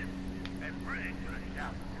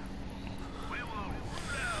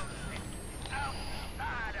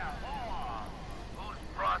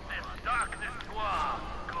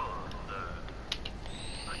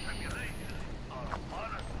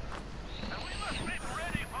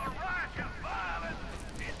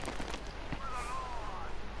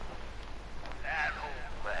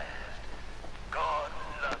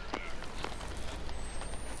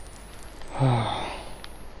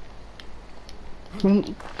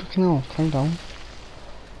 Fucking hell, calm down.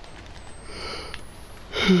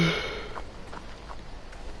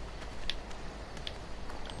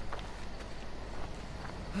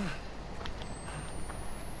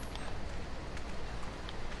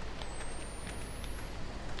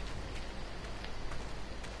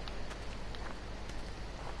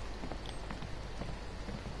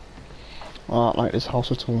 I don't like this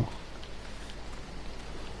house at all.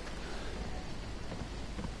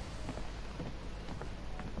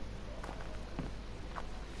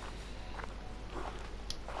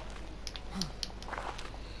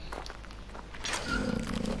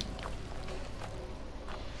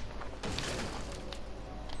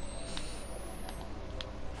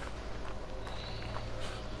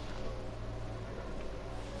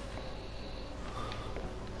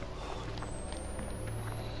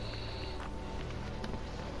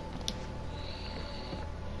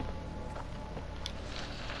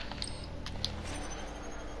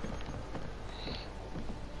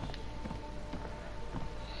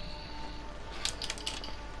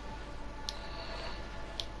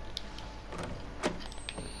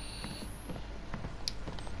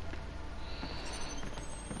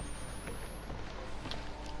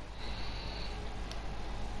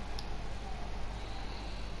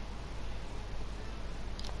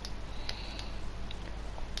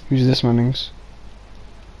 Who's this, Mannings?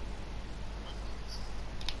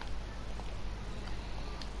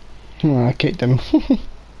 Oh, I kicked him.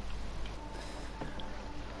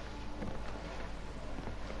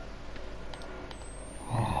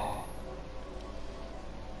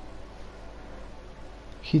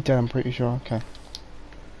 He's dead, I'm pretty sure. Okay.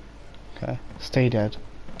 Okay. Stay dead.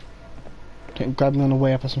 Don't grab me on the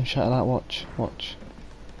way up or some shit like that. Watch. Watch.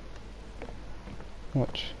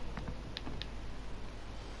 Watch.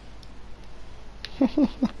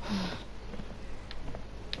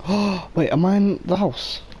 Oh, wait, am I in the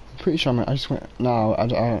house? I'm pretty sure I just went. No, I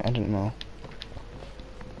didn't know.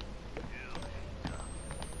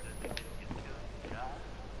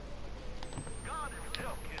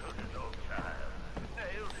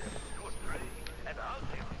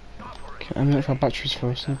 Okay, I'm looking for batteries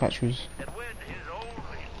first. No batteries.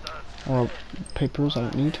 Or papers I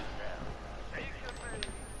don't need.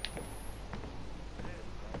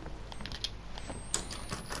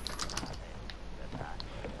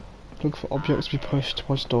 Look for objects to be pushed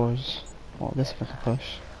towards doors. Oh, this if I can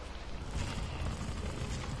push.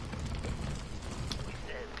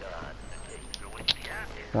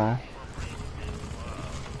 Wow.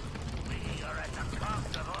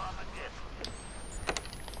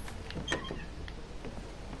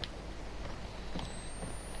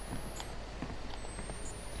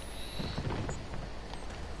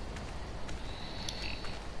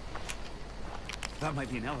 That might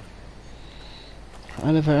be an elevator.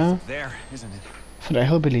 Elevator? There, isn't it? For the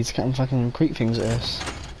hillbillies getting fucking creep things at us.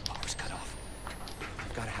 Power's cut off.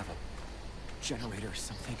 I've got to have a generator or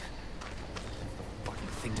something. The fucking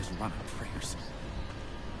thing doesn't run on prayers.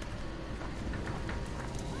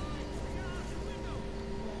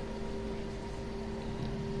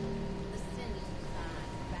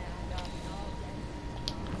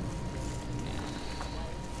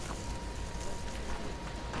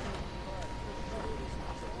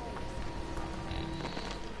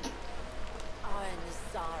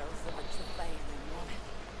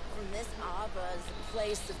 harbor is a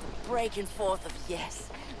place of the breaking forth of yes,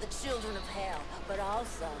 the children of hell, but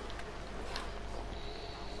also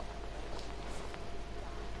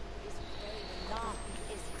is great and not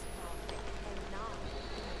is his prophet, and not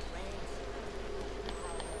ransom,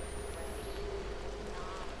 power, reign,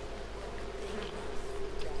 not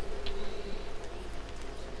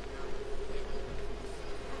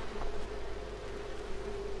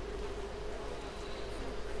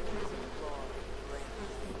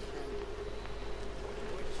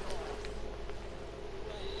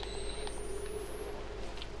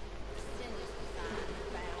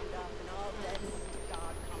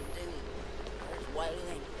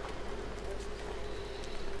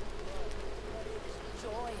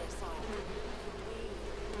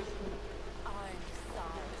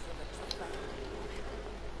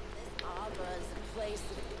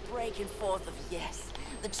breaking forth of yes,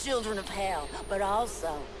 the children of hell, but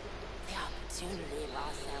also the opportunity of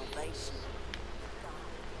our salvation.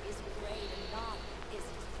 God is great and not is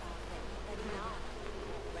his prophet, and not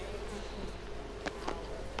ransom,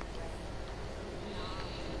 power,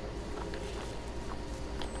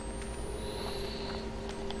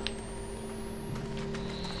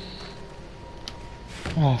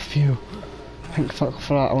 Oh, phew. Thank fuck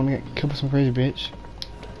for that. I want to get killed by some crazy bitch.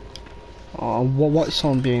 Oh, what's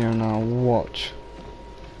someone being here now? Watch.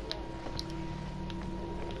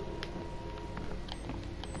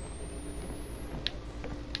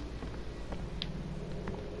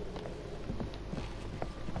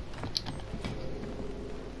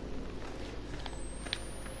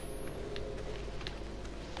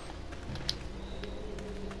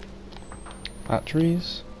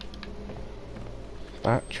 Batteries.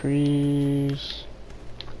 Batteries.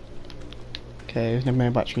 Okay, there's no more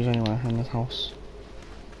batteries anywhere in this house.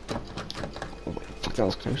 Oh, fuck, that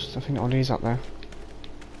was close. I think Ollie's up there.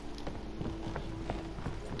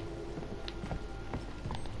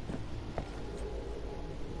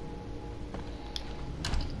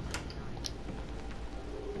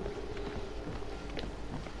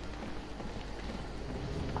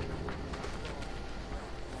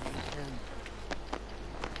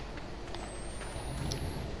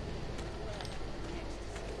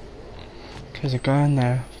 There's a guy in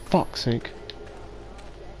there. Fuck's sake.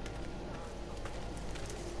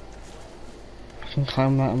 I can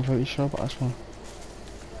climb that, I'm pretty sure, but that's one.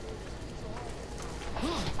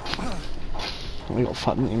 Oh, you got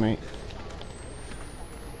fat, didn't you, mate?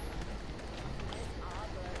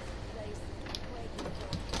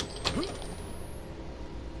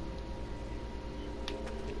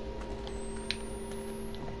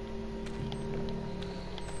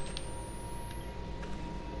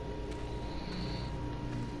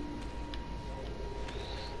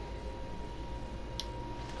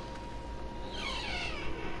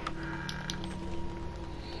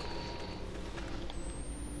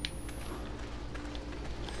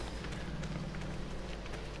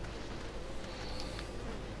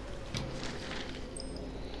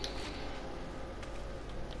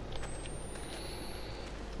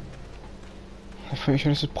 I'm pretty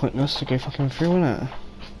sure this is pointless to go fucking through, innit?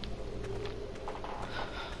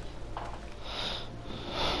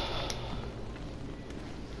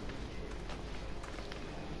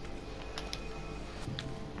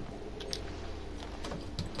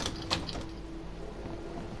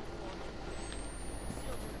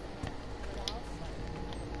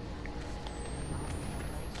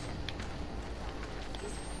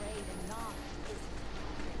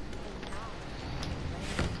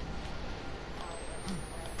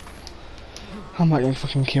 I might get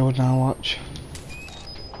fucking killed now, watch.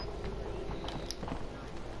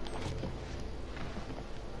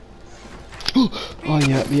 Oh,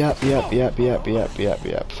 yep.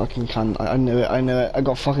 Fucking can. I knew it, I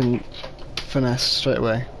got fucking finesse straight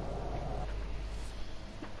away.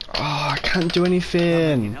 Oh, I can't do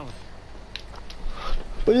anything.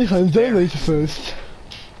 But you can do later first.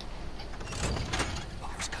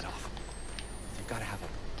 Power's cut off. They've got to have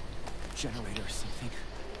a generator or something.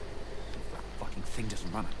 That fucking thing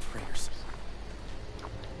doesn't run on prayers.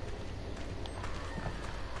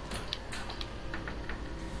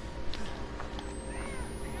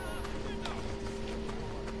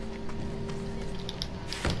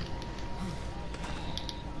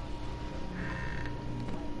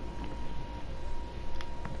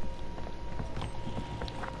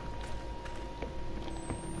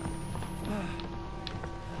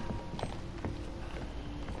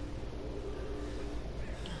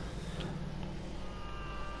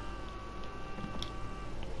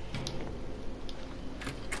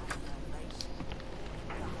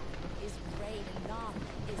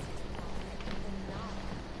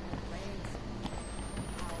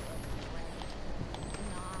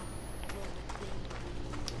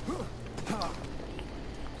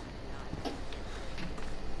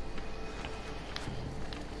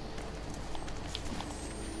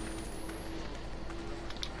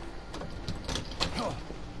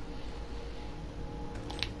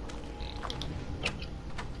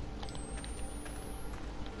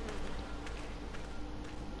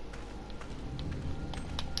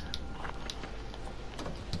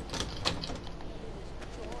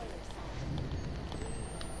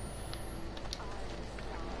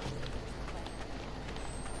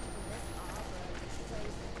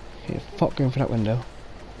 fuck going for that window?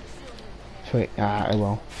 Sweet, I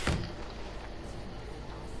will.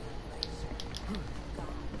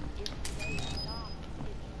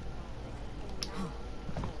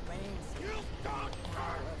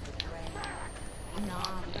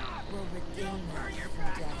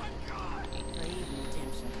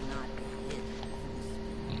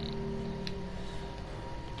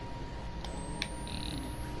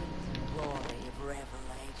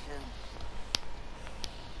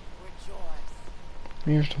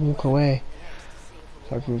 You have to walk away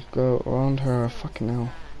so I can go around her. Fucking hell.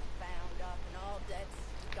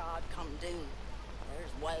 God come due.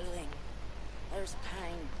 There's wailing, there's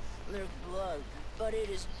pain, there's blood, but it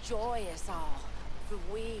is joyous all, for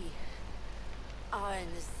we are in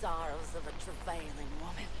the sorrows of a travailing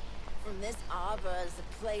woman. From this arbor is the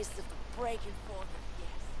place of the breaking forth of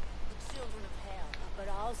yes, the children of hell, but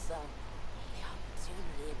also the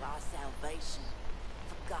opportunity of our salvation.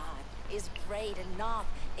 For God is great, and naught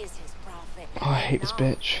is his prophet. Oh, I hate this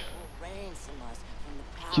bitch.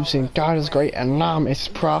 Keep Keep saying God is great and Nam is his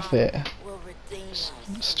prophet.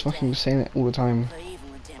 Just fucking saying it all the time.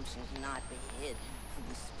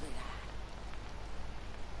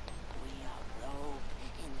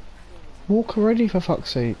 Walk already, for fuck's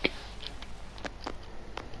sake.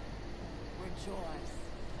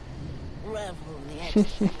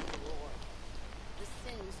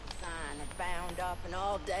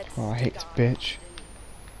 Oh, I hate this bitch.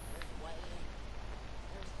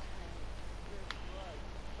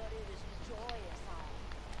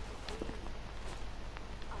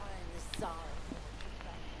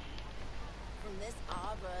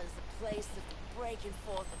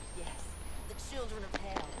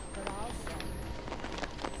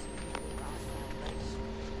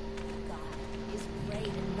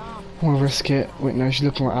 I want to risk it. Wait, no, she's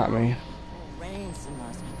looking right at me. Ransom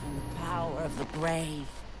us from the power of the grave.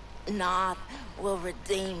 Naught will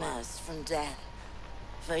redeem us from death.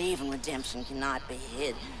 For even redemption cannot be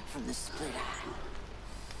hid from the split eye.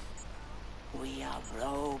 We are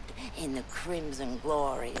robed in the crimson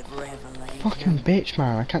glory of revelation. Fucking bitch,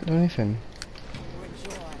 man. I can't do anything.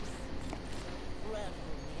 Rejoice. Revel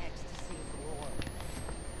in the ecstasy of the Lord.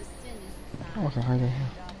 The sin is Oh, I can hide in here.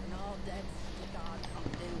 and all debts to God come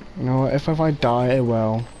due. You know what? If I die,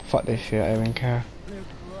 well, fuck this shit. I don't even care. Their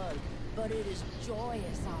blood, but it is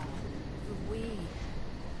joyous all, for we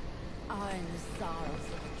are in the sorrows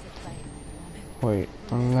of a travailing woman. Wait,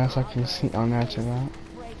 unless I can see on there to that.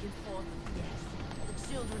 Breaking forth of yes, the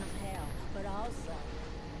children of hell, but also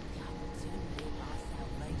the opportunity of our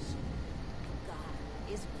salvation. God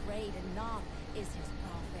is great, and naught is his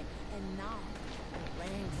prophet, and naught will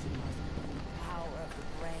ransom us from the power of the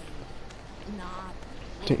grave. Naught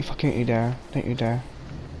Don't you fucking dare. Don't you dare.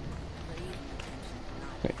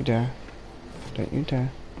 Don't you dare. Don't you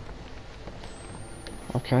dare.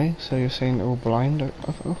 Okay, so you're saying they're all blind?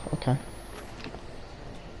 Oh, okay.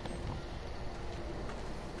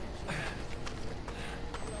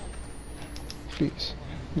 Please.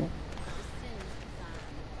 No.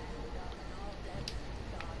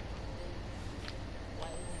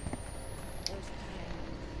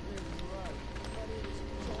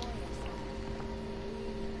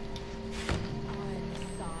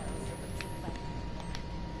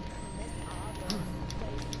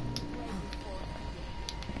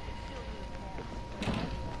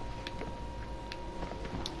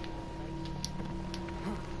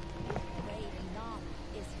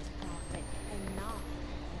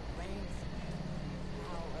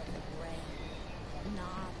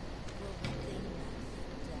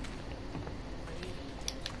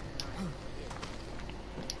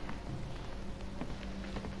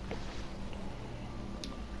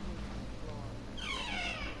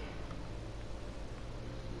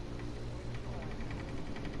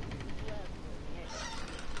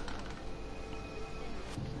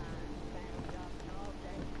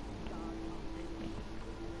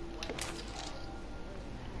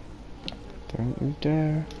 Don't you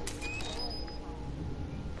dare.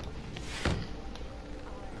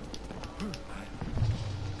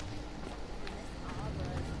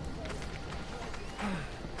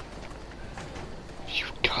 You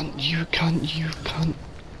can't.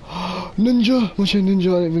 Ninja! Much a ninja,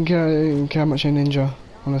 I don't even care much a ninja,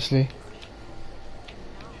 honestly.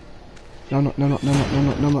 No, I'm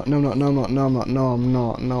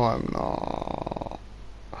not.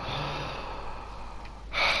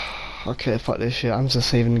 Okay, fuck this shit, I'm just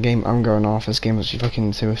saving the game, I'm going off, this game is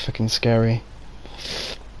fucking too fucking scary.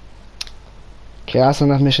 Okay, that's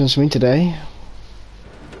enough missions for me today.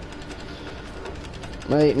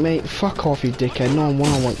 Mate, fuck off you dickhead, no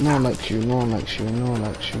one likes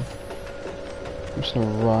you. I'm just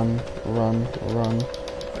gonna run.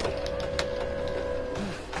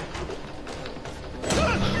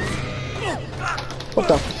 What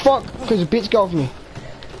the fuck? Because the bitch got off me.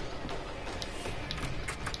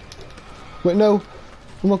 Wait, no.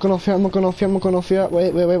 I'm not going off yet,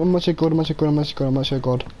 Wait, I'm actually good.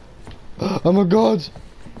 Oh my god.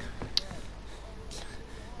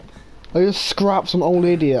 I just scrapped some old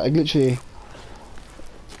idiot, like literally.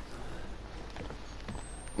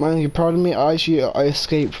 Man, you proud of me? I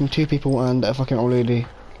escaped from 2 people and a fucking old lady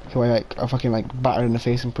who I fucking battered in the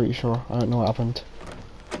face, I'm pretty sure. I don't know what happened.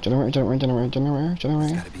 Generator. That's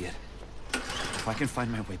gotta be it. If I can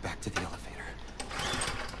find my way back to the elevator.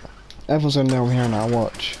 Everyone's in there, I'm here now,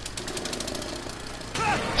 watch.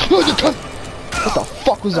 What the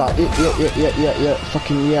fuck was that? Yeah.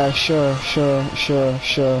 Fucking yeah, sure.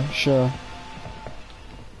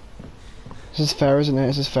 This is fair, isn't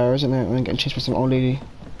it? I'm getting chased by some old lady.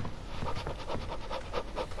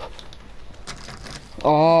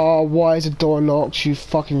 Oh, why is the door locked, you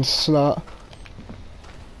fucking slut?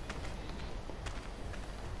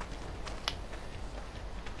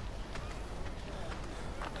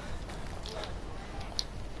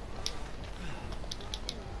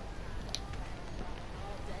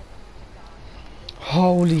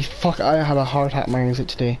 Holy fuck, I had a hard hat my exit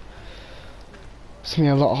today. It's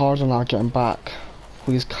gonna be a lot harder now getting back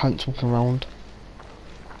with these cunts walking around.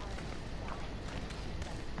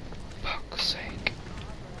 Fuck's sake.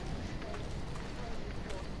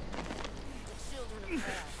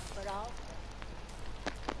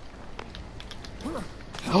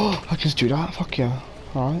 Oh, I can just do that, fuck yeah.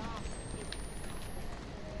 Alright.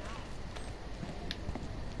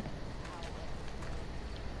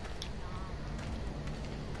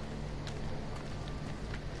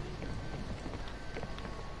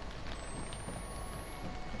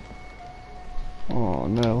 Oh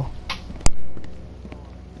no.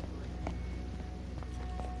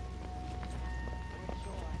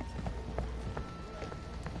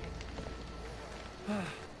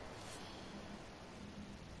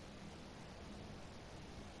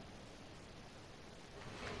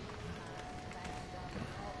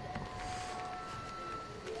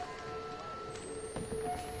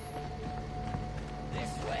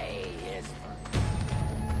 This way is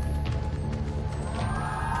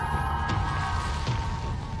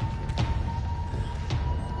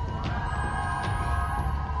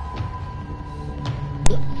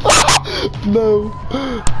No.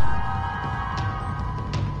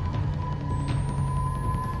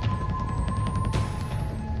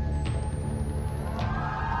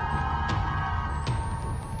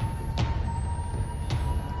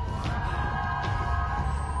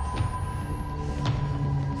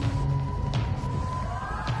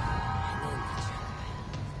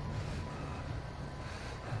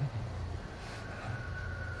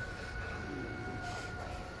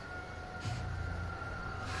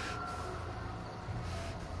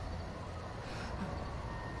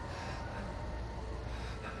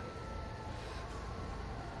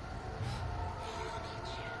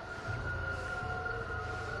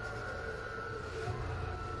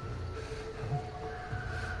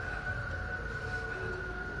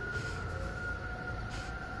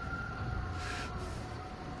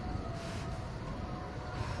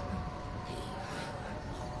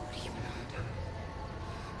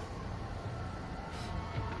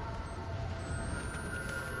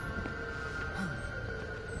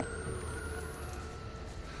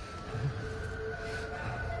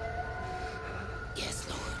 yes,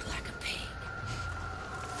 Lord, like a pig.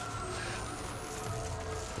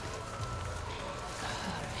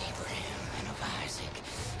 God of Abraham and of Isaac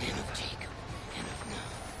and of Jacob and of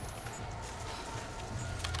Noah.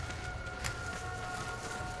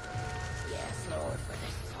 Yes, Lord, for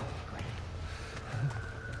this is holy ground.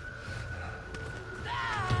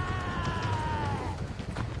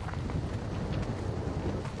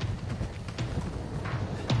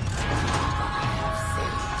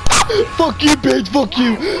 Fuck you, bitch! Fuck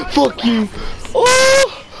you!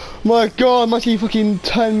 Oh my god, I'm actually fucking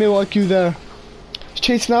 10 mil IQ there. She's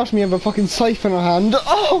chasing after me with a fucking scythe in her hand.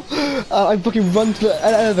 Oh! I fucking run to the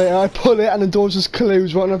elevator, I pull it, and the door just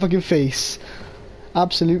closed right on her fucking face.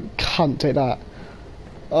 Absolute cunt, take that.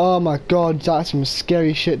 Oh my god, that's some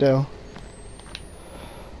scary shit though.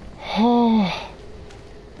 Oh.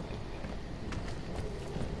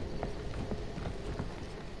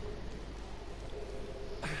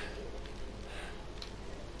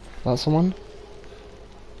 That someone?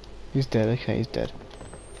 He's dead, okay, he's dead.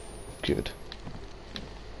 Good.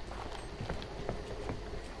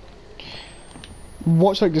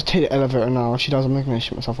 Watch like just take the elevator now. If she does, I'm not gonna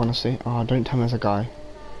shit myself honestly. Oh, don't tell me there's a guy.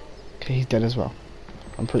 Okay, he's dead as well.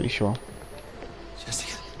 I'm pretty sure.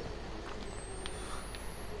 Jessica.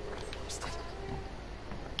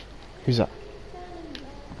 Who's that?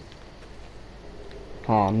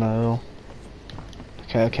 Oh no.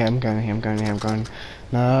 Okay, okay, I'm going here, I'm going here, I'm going.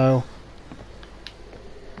 No.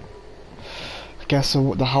 I guess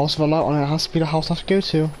the house with a light on it has to be the house I have to go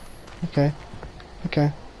to. Okay.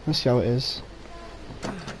 Okay. Let's see how it is.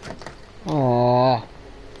 Aww.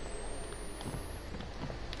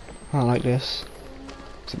 I don't like this.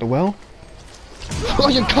 Is it the well? Oh,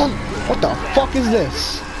 you can't! What the fuck is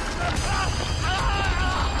this?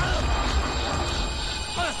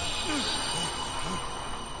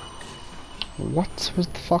 What was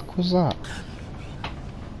the fuck was that?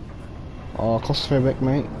 Oh, claustrophobic,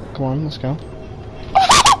 mate. Come on, let's go.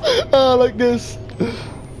 I like this.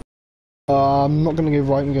 I'm not gonna go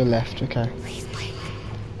right, I'm gonna go left. Okay.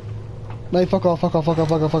 No, fuck off, fuck off, fuck off,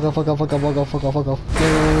 fuck off, fuck off, fuck off, fuck off, fuck off, fuck off, fuck off.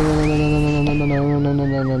 No, no, no, no, no, no, no,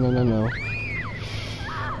 no, no, no, no, no.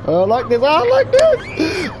 I like this, I like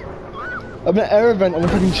this! I'm at an air event and the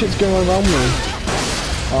fucking shit's going on around me.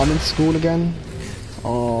 Oh, I'm in school again.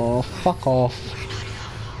 Oh, fuck off.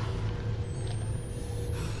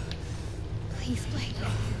 Please, Blake.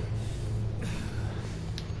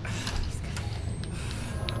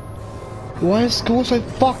 Why is school so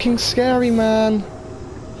fucking scary, man?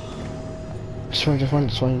 Just run, just run,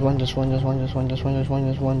 just run, run, just run, just run, just run, just run, just run,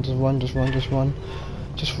 just run, just run, just run, just run.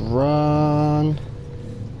 Just run.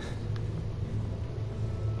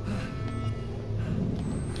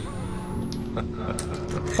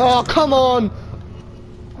 Oh, come on!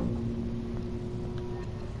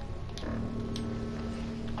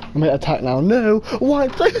 I'm gonna attack now. No! Why?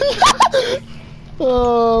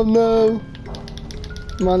 Oh no!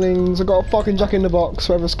 Mannings, I got a fucking Jack in the Box,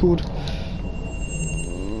 whatever it's called.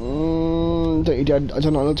 Don't you dare, I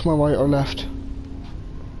don't know, look to my right or left.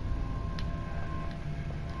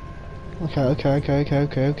 Okay, okay, okay, okay,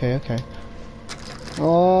 okay, okay, okay.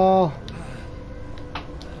 Oh!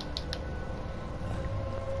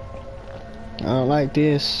 I don't like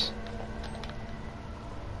this.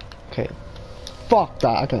 Okay. Fuck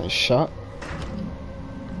that, I can shut.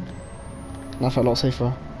 I felt a lot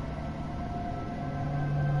safer.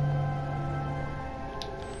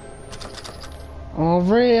 Oh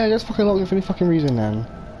really? I just fucking locked it for any fucking reason then.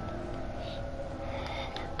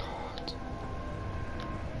 Oh my god.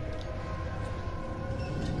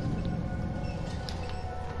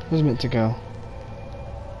 Where's it meant to go?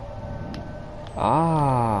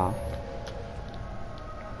 Ah.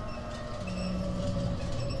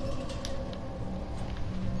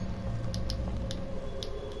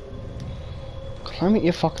 Climb it,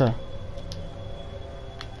 you fucker.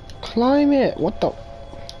 Climb it! What the?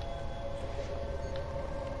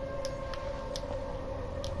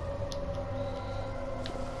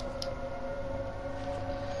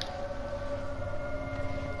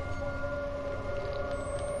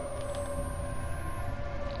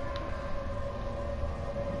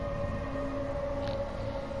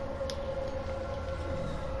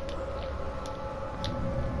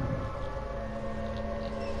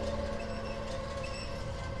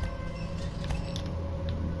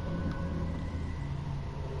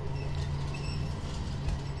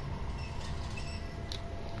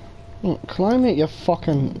 Climb it, you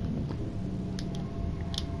fucking...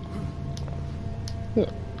 Yeah.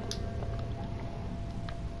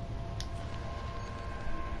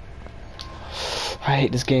 I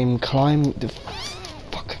hate this game. Climb the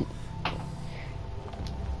fucking...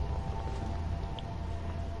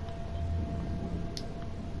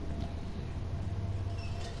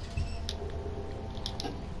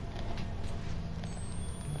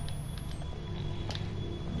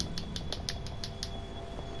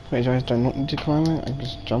 Wait, do I not need to climb it? I can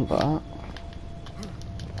just jump at that.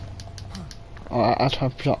 Oh, I try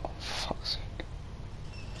to jump. Oh, fuck's sake.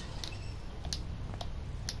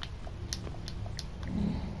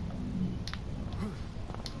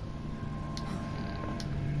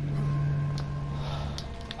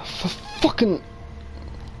 For fucking...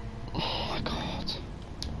 Oh my god.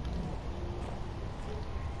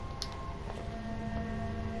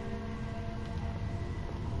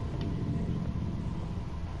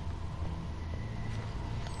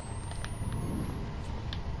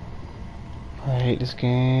 I hate this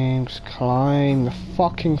game. Just climb the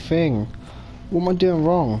fucking thing. What am I doing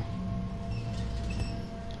wrong?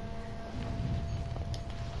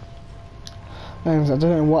 I don't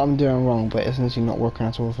know what I'm doing wrong, but it's essentially not working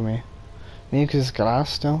at all for me. Maybe because it's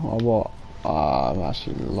glass still, or what? I'm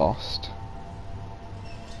actually lost.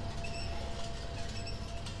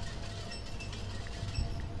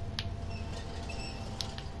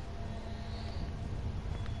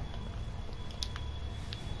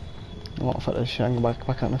 Oh, fuck this shit. I'm going back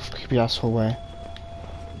out in the creepy ass hallway.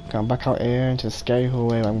 Going back out here into the scary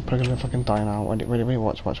hallway. I'm probably gonna fucking die now. Ready,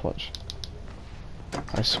 watch.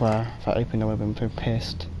 I swear, if I opened it, I would have been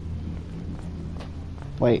pissed.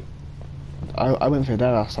 Wait. I went through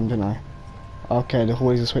there last time, didn't I? Okay, the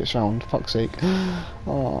hallways are switched round. Fuck's sake.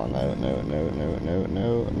 Oh, no.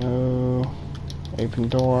 Open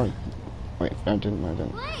door. Wait, I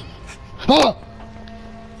didn't. Ah!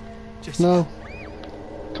 No.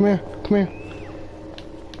 Come here. Come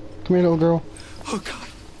here, little girl. Oh God.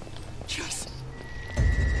 Jess.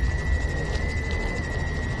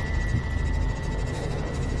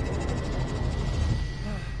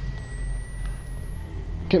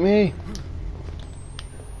 Get me.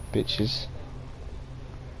 Bitches.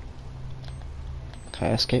 Can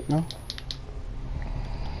I escape now?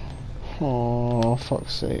 Oh,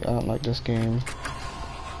 fuck's sake. I don't like this game.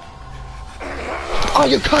 Oh,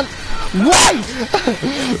 you cunt! Why?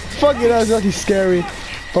 Fucking hell, that's actually scary.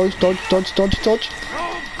 Dodge.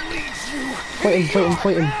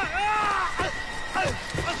 Fight him.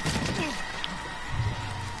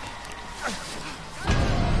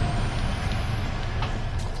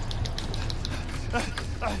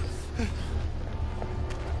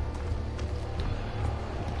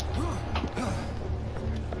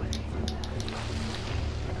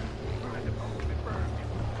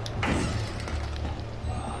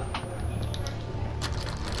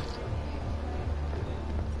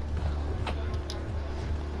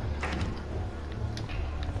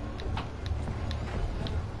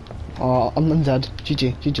 Oh, I'm dead.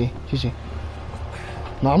 GG.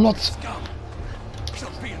 No, I'm not.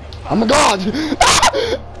 Oh my god!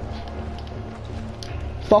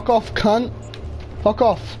 Fuck off, cunt. Fuck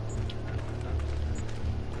off.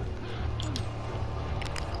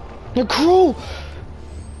 You're cruel!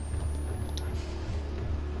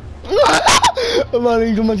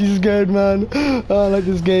 I'm actually scared, man. I like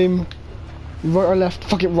this game. Right or left?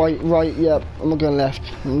 Fuck it, right, yep. I'm not going left.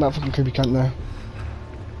 I'm that fucking creepy cunt there.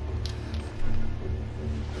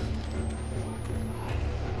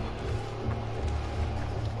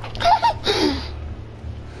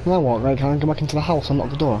 Now what, right? Can I go back into the house and lock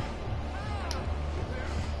the door?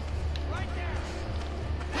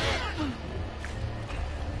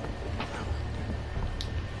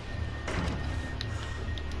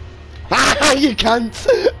 Ah, you can't!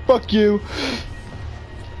 Fuck you!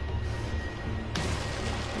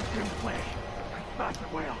 Good play. Back the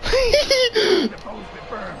whale. The boat's been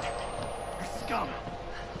burned. You're scum.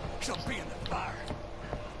 Shall be in the fire.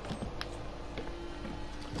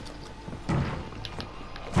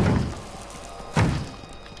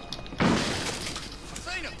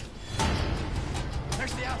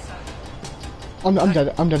 I'm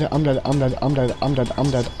dead. I'm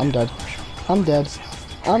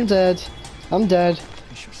dead.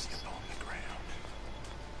 They shall slip on the ground.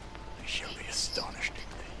 They shall be astonished at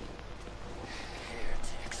thee.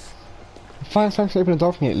 Heretics. Thanks for opening the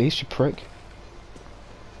door for me at least, you prick.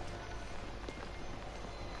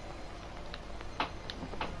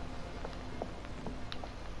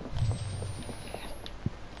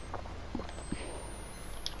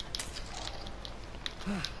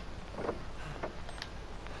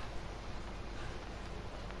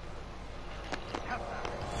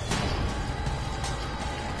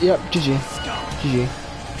 Yep, GG.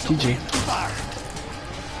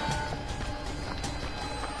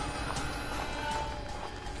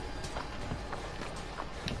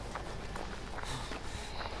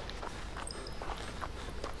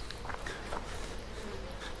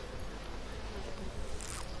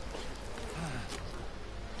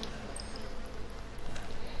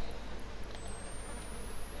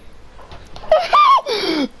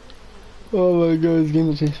 Oh my god, this game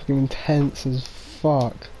is just fucking intense as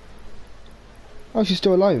fuck. Oh, she's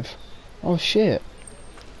still alive. Oh shit.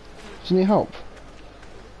 Does she need help?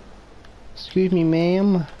 Excuse me,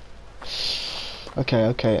 ma'am. Okay,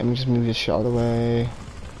 let me just move this shit out of the way.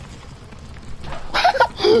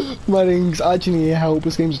 Weddings, I actually need help.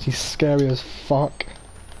 This game's actually scary as fuck.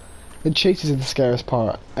 The chase is the scariest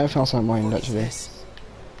part. Everything else I don't mind, actually.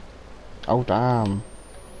 Oh, damn.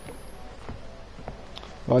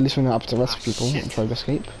 Well, at least we're not up to the rest of people and try to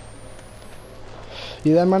escape.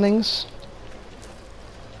 You there, Mannings?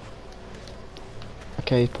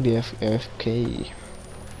 Okay, put the AFK.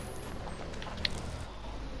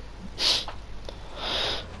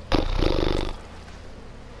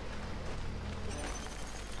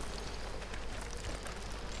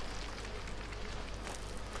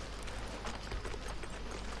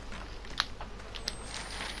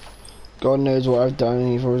 God knows what I've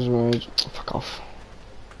done for his words. Fuck off.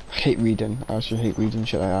 I hate reading. I actually hate reading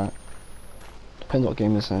shit like that. Depends what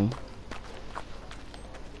game it's in.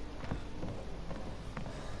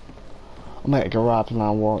 I might grab and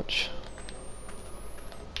I'll watch.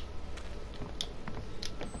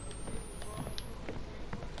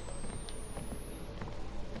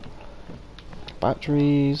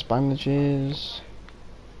 Batteries, bandages.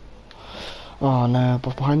 Oh no,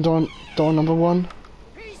 but behind door number 1.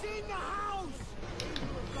 He's in the house!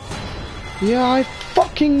 Yeah, I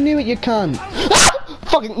fucking knew it, you can.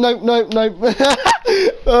 Fucking no.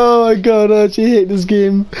 Oh my god, I actually hate this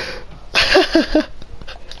game.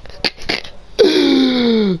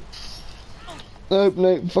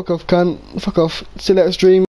 No, fuck off, cunt. Fuck off. See you later, stream.